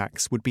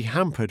counterattacks would be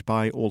hampered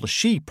by all the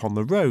sheep on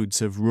the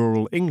roads of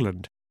rural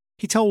England.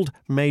 He told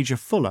Major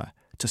Fuller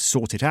to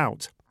sort it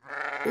out.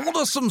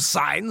 Order some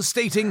signs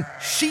stating,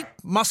 "Sheep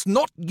must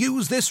not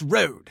use this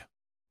road."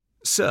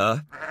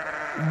 Sir,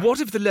 what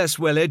if the less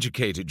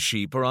well-educated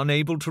sheep are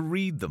unable to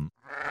read them?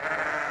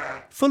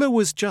 Fuller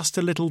was just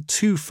a little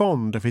too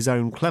fond of his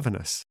own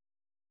cleverness.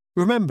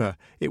 Remember,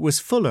 it was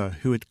Fuller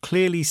who had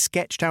clearly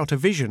sketched out a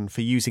vision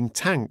for using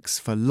tanks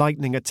for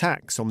lightning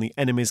attacks on the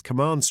enemy's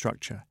command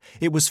structure.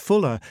 It was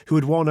Fuller who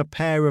had won a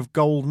pair of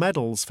gold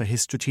medals for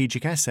his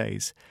strategic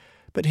essays.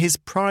 But his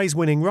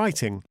prize-winning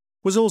writing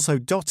was also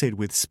dotted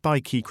with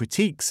spiky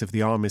critiques of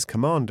the Army's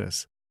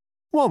commanders.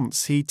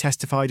 Once he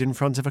testified in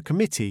front of a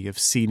committee of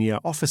senior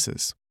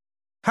officers.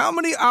 How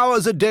many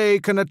hours a day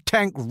can a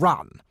tank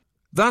run?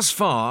 Thus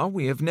far,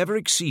 we have never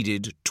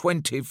exceeded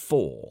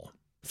 24.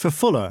 For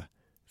Fuller,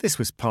 this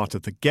was part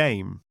of the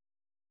game.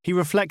 He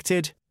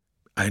reflected,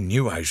 I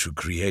knew I should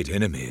create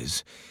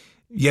enemies.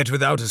 Yet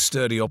without a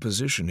sturdy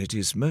opposition, it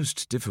is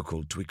most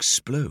difficult to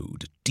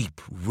explode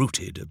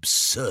deep-rooted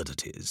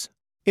absurdities.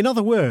 In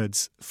other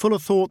words, Fuller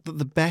thought that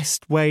the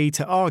best way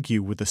to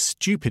argue with a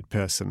stupid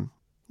person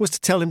was to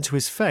tell him to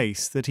his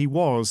face that he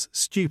was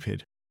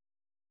stupid.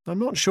 I'm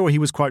not sure he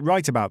was quite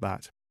right about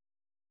that.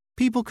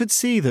 People could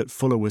see that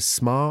Fuller was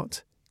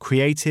smart,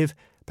 creative,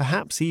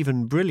 perhaps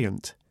even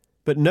brilliant,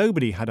 but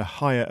nobody had a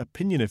higher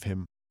opinion of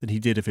him than he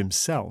did of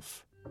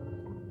himself.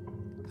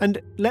 And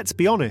let's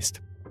be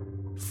honest,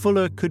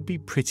 Fuller could be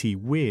pretty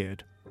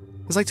weird.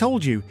 As I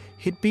told you,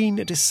 he'd been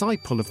a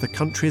disciple of the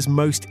country's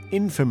most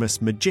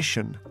infamous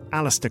magician,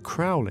 Aleister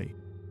Crowley.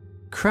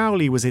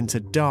 Crowley was into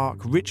dark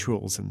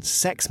rituals and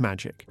sex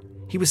magic.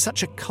 He was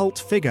such a cult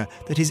figure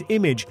that his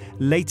image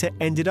later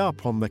ended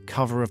up on the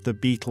cover of the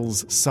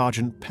Beatles'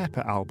 Sgt.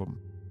 Pepper album.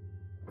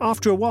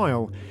 After a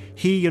while,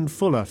 he and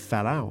Fuller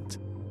fell out.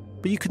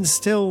 But you can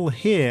still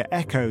hear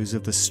echoes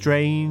of the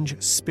strange,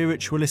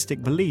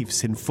 spiritualistic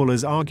beliefs in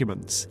Fuller's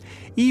arguments,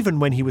 even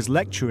when he was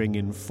lecturing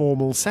in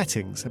formal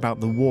settings about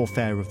the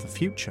warfare of the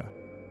future.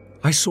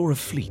 I saw a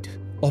fleet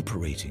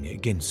operating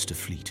against a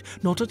fleet,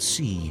 not at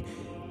sea,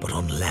 but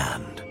on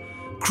land.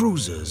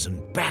 Cruisers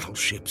and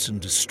battleships and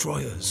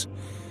destroyers.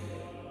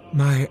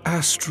 My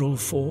astral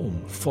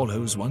form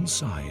follows one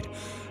side,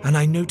 and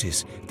I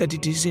notice that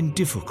it is in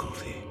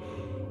difficulty.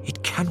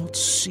 It cannot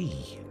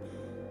see.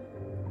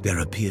 There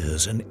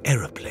appears an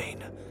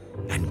aeroplane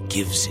and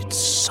gives it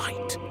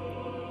sight.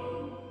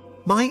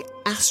 My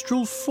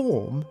astral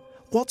form?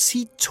 What's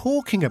he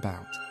talking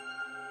about?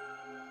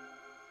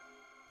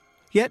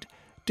 Yet,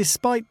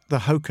 despite the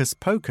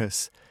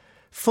hocus-pocus,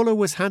 Fuller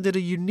was handed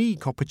a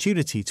unique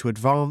opportunity to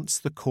advance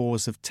the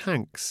cause of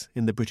tanks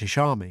in the British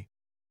Army.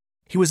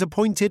 He was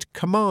appointed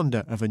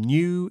commander of a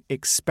new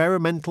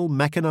experimental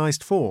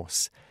mechanised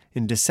force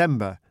in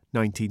December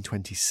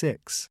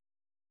 1926.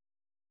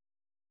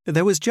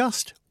 There was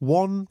just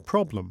one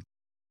problem.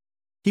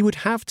 He would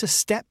have to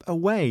step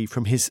away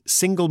from his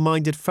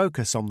single-minded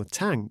focus on the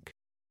tank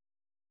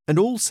and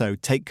also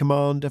take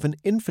command of an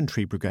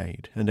infantry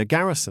brigade and a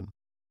garrison.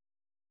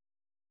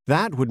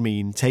 That would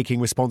mean taking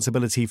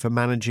responsibility for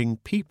managing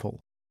people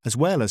as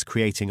well as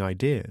creating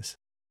ideas.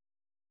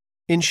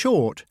 In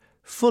short,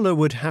 Fuller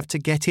would have to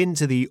get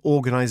into the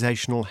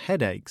organisational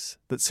headaches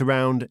that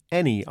surround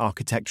any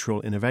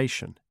architectural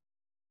innovation.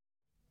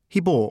 He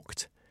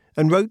balked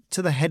and wrote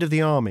to the head of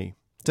the army,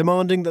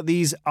 demanding that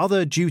these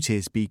other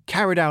duties be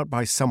carried out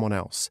by someone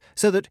else,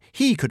 so that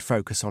he could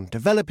focus on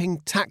developing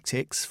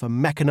tactics for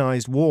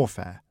mechanised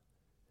warfare.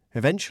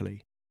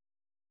 Eventually,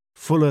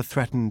 Fuller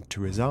threatened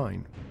to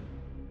resign.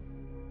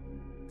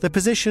 The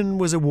position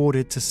was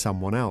awarded to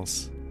someone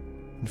else,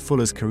 and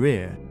Fuller's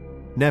career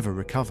never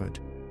recovered.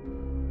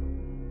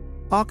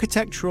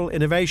 Architectural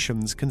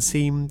innovations can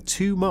seem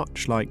too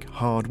much like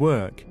hard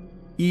work,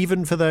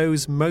 even for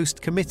those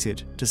most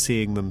committed to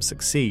seeing them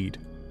succeed.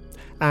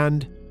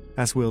 And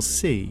as we'll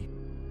see,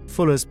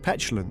 Fuller's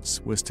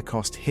petulance was to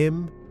cost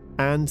him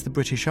and the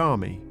British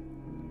Army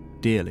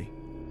dearly.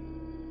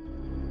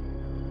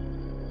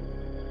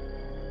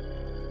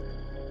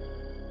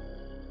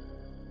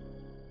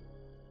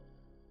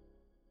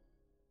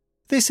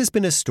 This has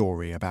been a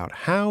story about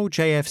how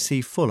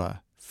JFC Fuller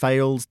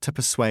failed to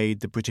persuade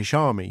the British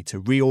Army to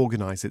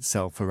reorganise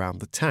itself around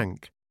the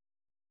tank.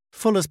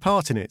 Fuller's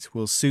part in it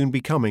will soon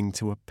be coming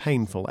to a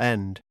painful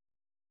end.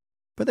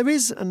 But there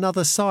is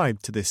another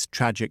side to this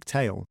tragic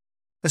tale,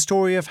 a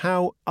story of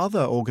how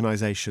other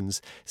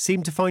organisations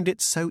seem to find it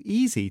so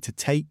easy to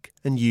take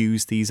and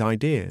use these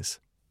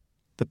ideas.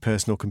 The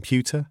personal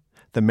computer,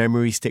 the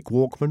memory stick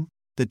Walkman,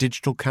 the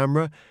digital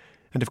camera,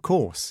 and of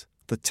course,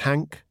 the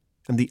tank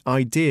and the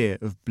idea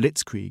of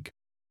blitzkrieg.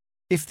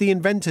 If the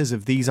inventors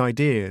of these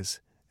ideas,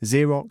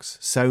 Xerox,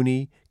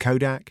 Sony,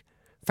 Kodak,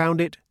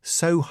 found it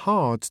so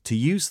hard to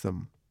use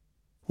them,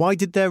 why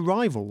did their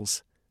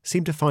rivals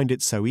seem to find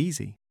it so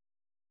easy?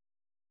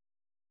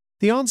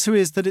 The answer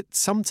is that it's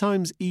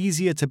sometimes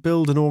easier to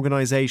build an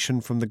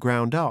organisation from the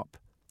ground up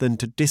than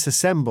to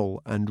disassemble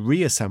and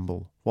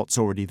reassemble what's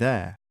already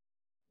there.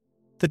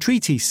 The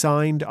treaty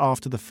signed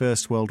after the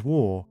First World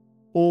War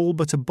all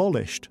but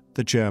abolished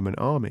the German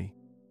army.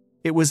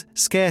 It was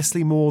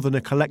scarcely more than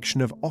a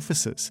collection of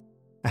officers,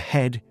 a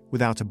head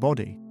without a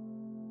body,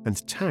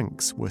 and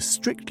tanks were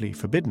strictly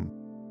forbidden.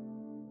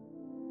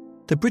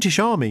 The British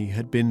Army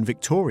had been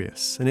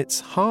victorious, and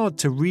it's hard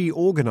to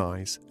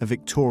reorganise a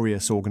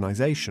victorious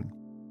organisation.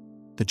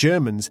 The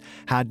Germans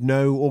had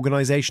no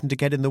organisation to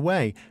get in the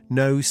way,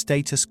 no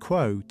status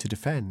quo to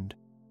defend.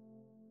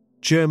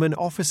 German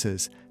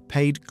officers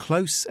paid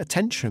close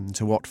attention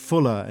to what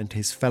Fuller and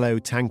his fellow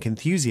tank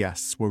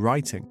enthusiasts were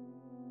writing.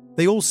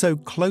 They also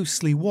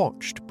closely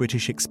watched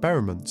British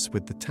experiments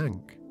with the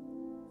tank.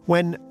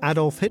 When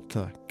Adolf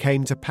Hitler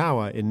came to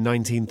power in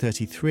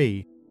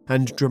 1933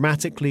 and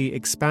dramatically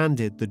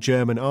expanded the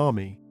German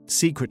army,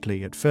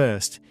 secretly at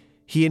first,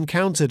 he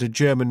encountered a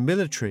German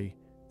military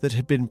that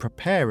had been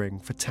preparing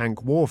for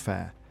tank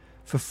warfare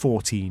for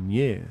 14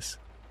 years.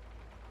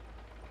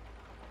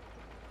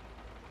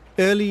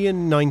 Early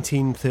in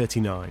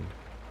 1939,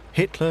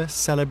 Hitler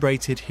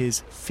celebrated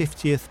his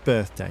 50th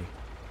birthday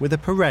with a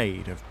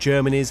parade of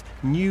Germany's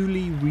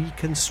newly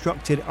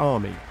reconstructed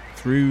army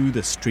through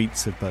the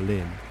streets of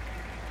Berlin.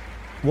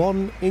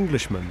 One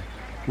Englishman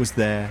was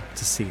there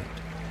to see it.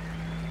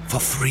 For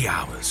 3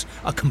 hours,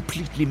 a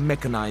completely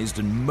mechanised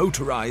and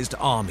motorised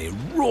army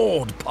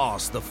roared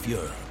past the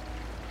Fuhrer.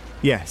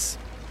 Yes,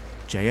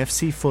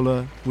 JFC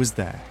Fuller was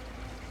there.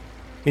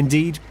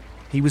 Indeed,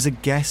 he was a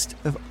guest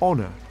of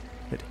honour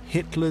at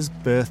Hitler's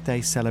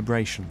birthday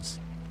celebrations.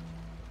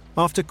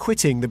 After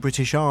quitting the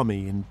British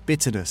Army in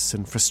bitterness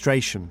and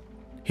frustration,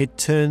 he'd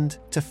turned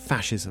to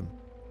fascism,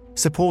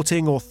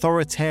 supporting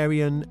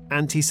authoritarian,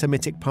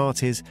 anti-Semitic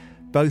parties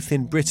both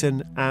in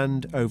Britain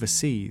and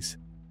overseas.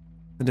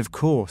 And of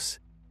course,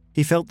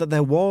 he felt that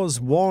there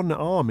was one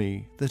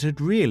army that had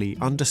really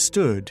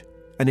understood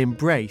and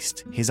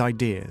embraced his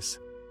ideas,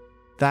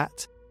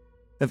 that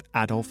of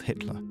Adolf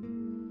Hitler.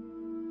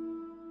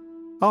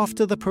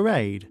 After the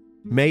parade,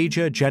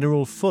 Major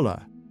General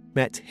Fuller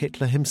met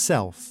Hitler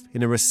himself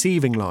in a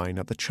receiving line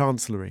at the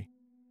Chancellery.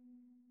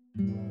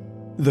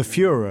 The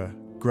Führer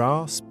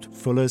grasped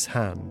Fuller's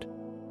hand.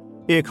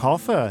 Ich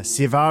hoffe,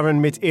 Sie waren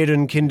mit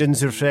Ihren Kindern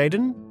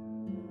zufrieden?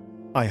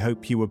 I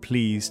hope you were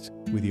pleased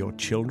with your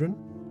children?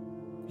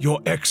 Your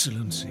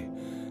Excellency,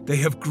 they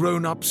have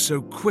grown up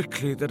so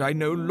quickly that I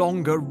no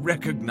longer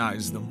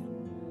recognise them.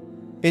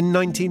 In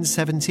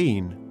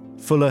 1917,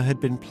 Fuller had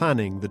been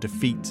planning the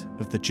defeat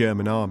of the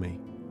German army.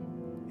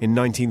 In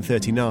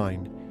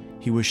 1939,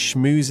 he was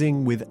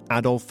schmoozing with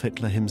Adolf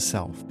Hitler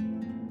himself.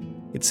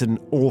 It's an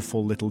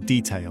awful little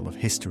detail of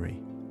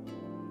history.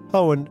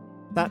 Oh, and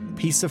that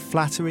piece of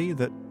flattery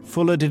that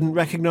Fuller didn't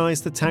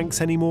recognise the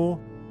tanks anymore?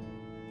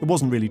 It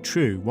wasn't really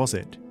true, was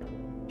it?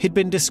 He'd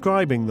been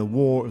describing the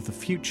war of the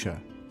future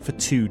for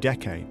 2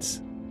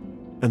 decades.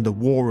 And the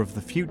war of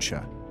the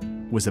future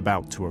was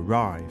about to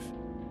arrive.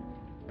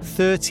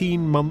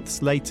 13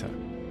 months later,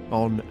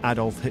 on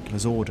Adolf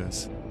Hitler's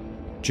orders,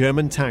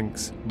 German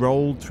tanks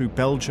rolled through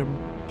Belgium,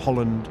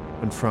 Holland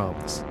and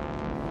France.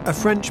 A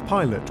French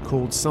pilot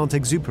called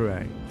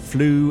Saint-Exupéry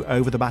flew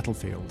over the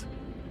battlefield.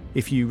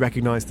 If you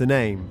recognise the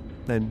name,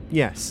 then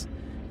yes,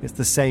 it's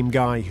the same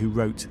guy who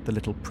wrote The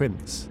Little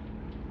Prince.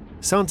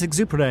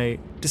 Saint-Exupéry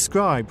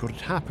described what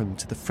had happened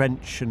to the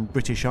French and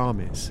British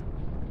armies.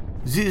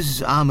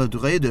 These armored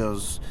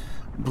raiders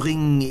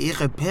bring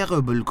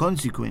irreparable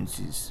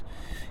consequences.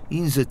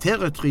 In the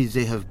territories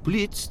they have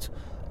blitzed,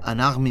 an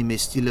army may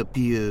still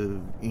appear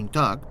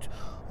intact,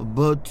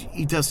 but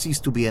it has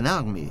ceased to be an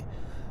army.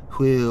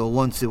 Where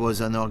once there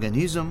was an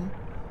organism,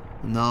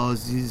 now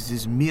this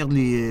is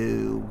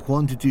merely a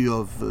quantity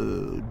of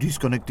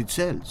disconnected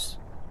cells.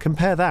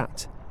 Compare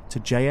that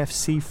to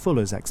JFC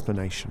Fuller's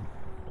explanation.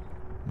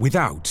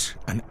 Without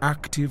an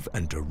active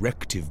and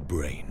directive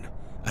brain,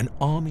 an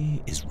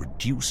army is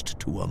reduced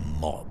to a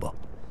mob.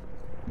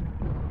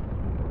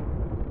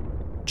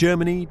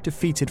 Germany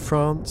defeated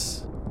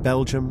France,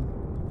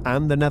 Belgium,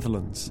 and the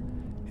Netherlands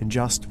in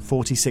just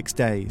 46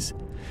 days,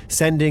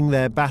 sending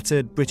their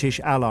battered British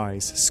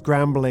allies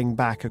scrambling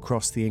back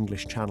across the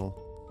English Channel.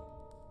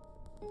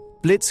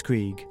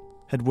 Blitzkrieg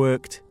had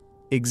worked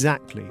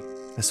exactly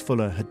as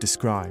Fuller had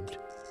described.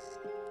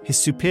 His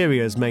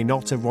superiors may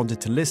not have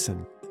wanted to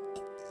listen,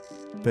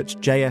 but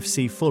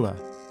JFC Fuller,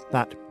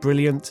 that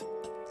brilliant,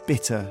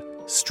 bitter,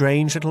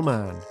 strange little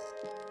man,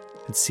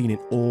 had seen it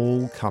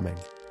all coming.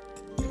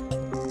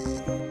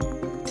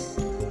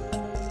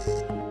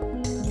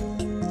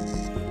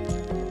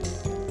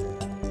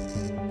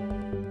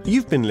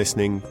 You've been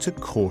listening to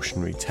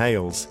Cautionary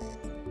Tales.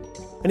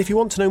 And if you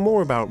want to know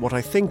more about what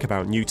I think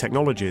about new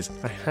technologies,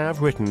 I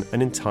have written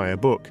an entire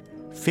book,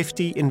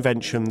 50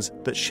 Inventions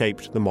That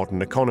Shaped the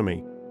Modern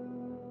Economy.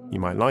 You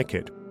might like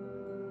it.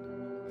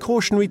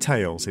 Cautionary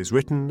Tales is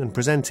written and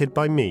presented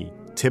by me,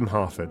 Tim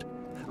Harford.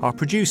 Our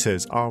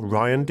producers are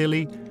Ryan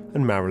Dilley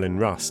and Marilyn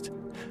Rust.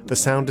 The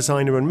sound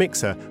designer and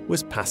mixer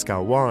was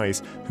Pascal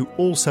Wise, who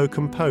also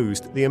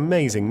composed the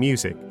amazing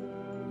music.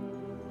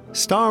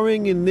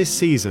 Starring in this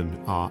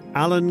season are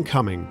Alan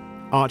Cumming,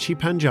 Archie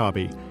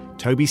Panjabi,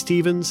 Toby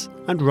Stevens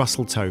and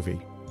Russell Tovey,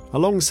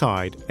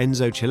 alongside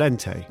Enzo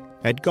Cilente,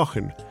 Ed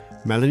Gochen,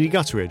 Melanie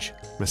Gutteridge,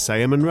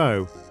 Masaya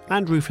Monroe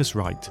and Rufus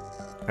Wright,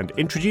 and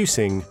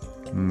introducing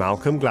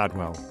Malcolm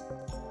Gladwell.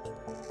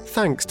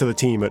 Thanks to the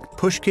team at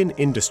Pushkin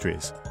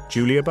Industries,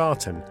 Julia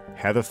Barton,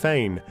 Heather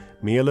Fain,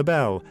 Mia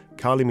LaBelle,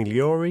 Carly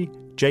Migliori,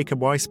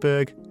 Jacob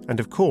Weisberg, and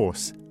of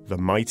course, the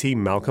mighty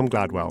Malcolm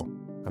Gladwell.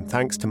 And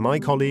thanks to my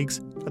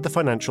colleagues at the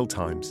Financial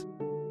Times.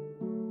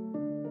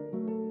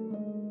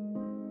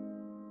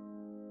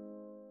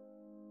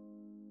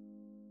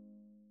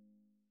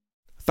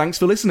 Thanks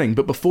for listening,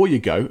 but before you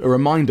go, a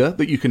reminder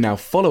that you can now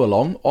follow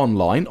along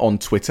online on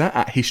Twitter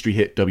at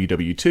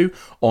HistoryHitWW2,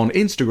 on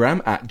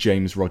Instagram at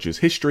James Rogers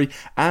History,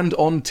 and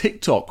on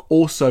TikTok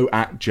also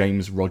at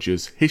James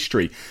Rogers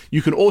History.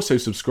 You can also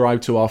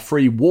subscribe to our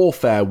free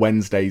Warfare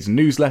Wednesdays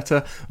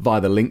newsletter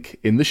via the link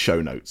in the show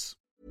notes.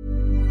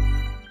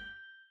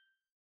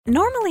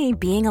 Normally,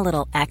 being a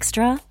little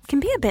extra can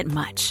be a bit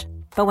much,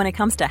 but when it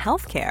comes to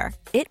healthcare,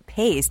 it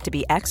pays to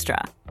be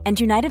extra. And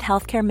United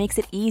Healthcare makes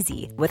it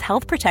easy with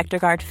Health Protector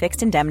Guard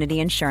fixed indemnity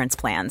insurance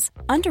plans.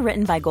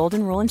 Underwritten by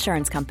Golden Rule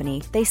Insurance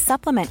Company, they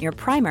supplement your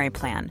primary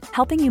plan,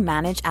 helping you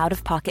manage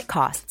out-of-pocket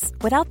costs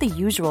without the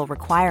usual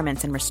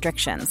requirements and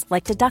restrictions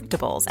like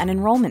deductibles and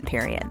enrollment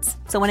periods.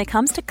 So when it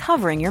comes to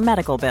covering your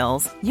medical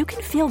bills, you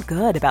can feel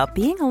good about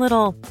being a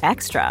little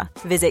extra.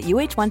 Visit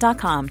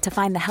UH1.com to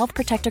find the Health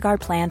Protector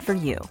Guard plan for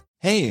you.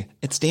 Hey,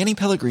 it's Danny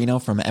Pellegrino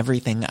from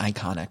Everything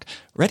Iconic.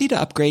 Ready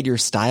to upgrade your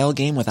style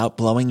game without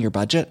blowing your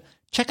budget?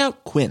 Check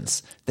out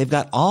Quince. They've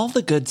got all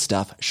the good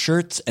stuff,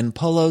 shirts and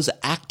polos,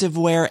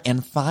 activewear,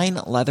 and fine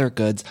leather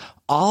goods,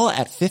 all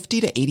at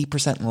 50 to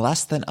 80%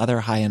 less than other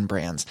high-end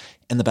brands.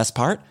 And the best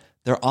part?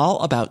 They're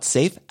all about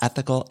safe,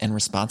 ethical, and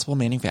responsible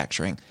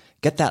manufacturing.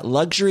 Get that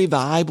luxury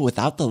vibe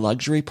without the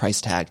luxury price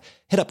tag.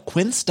 Hit up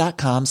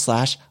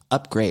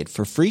quince.com/upgrade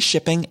for free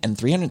shipping and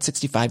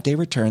 365-day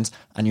returns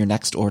on your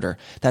next order.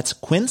 That's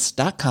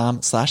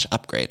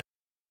quince.com/upgrade.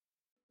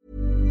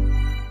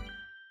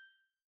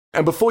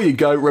 And before you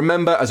go,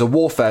 remember, as a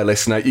Warfare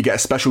listener, you get a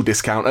special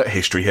discount at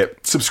History Hit.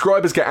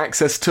 Subscribers get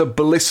access to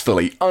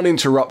blissfully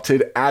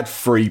uninterrupted,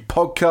 ad-free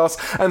podcasts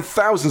and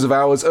thousands of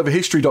hours of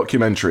history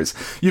documentaries.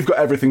 You've got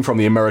everything from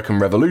the American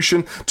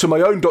Revolution to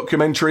my own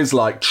documentaries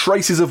like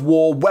Traces of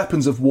War,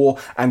 Weapons of War,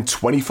 and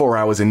 24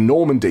 Hours in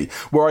Normandy,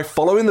 where I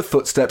follow in the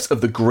footsteps of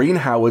the Green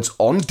Howards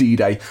on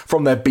D-Day,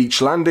 from their beach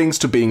landings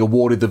to being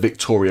awarded the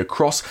Victoria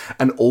Cross,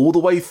 and all the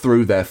way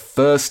through their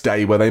first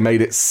day where they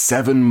made it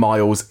 7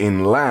 miles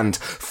inland,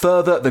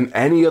 further than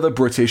any other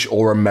British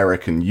or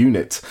American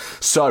unit.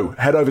 So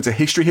head over to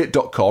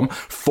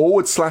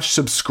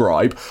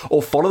historyhit.com/subscribe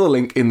or follow the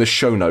link in the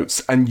show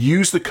notes and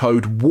use the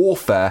code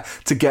WARFARE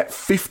to get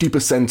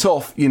 50%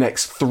 off your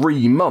next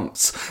 3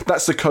 months.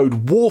 That's the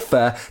code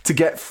WARFARE to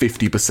get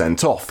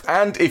 50% off.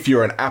 And if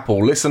you're an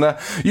Apple listener,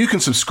 you can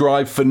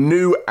subscribe for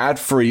new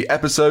ad-free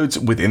episodes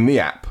within the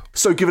app.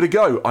 So give it a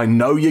go. I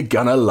know you're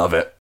gonna love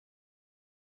it.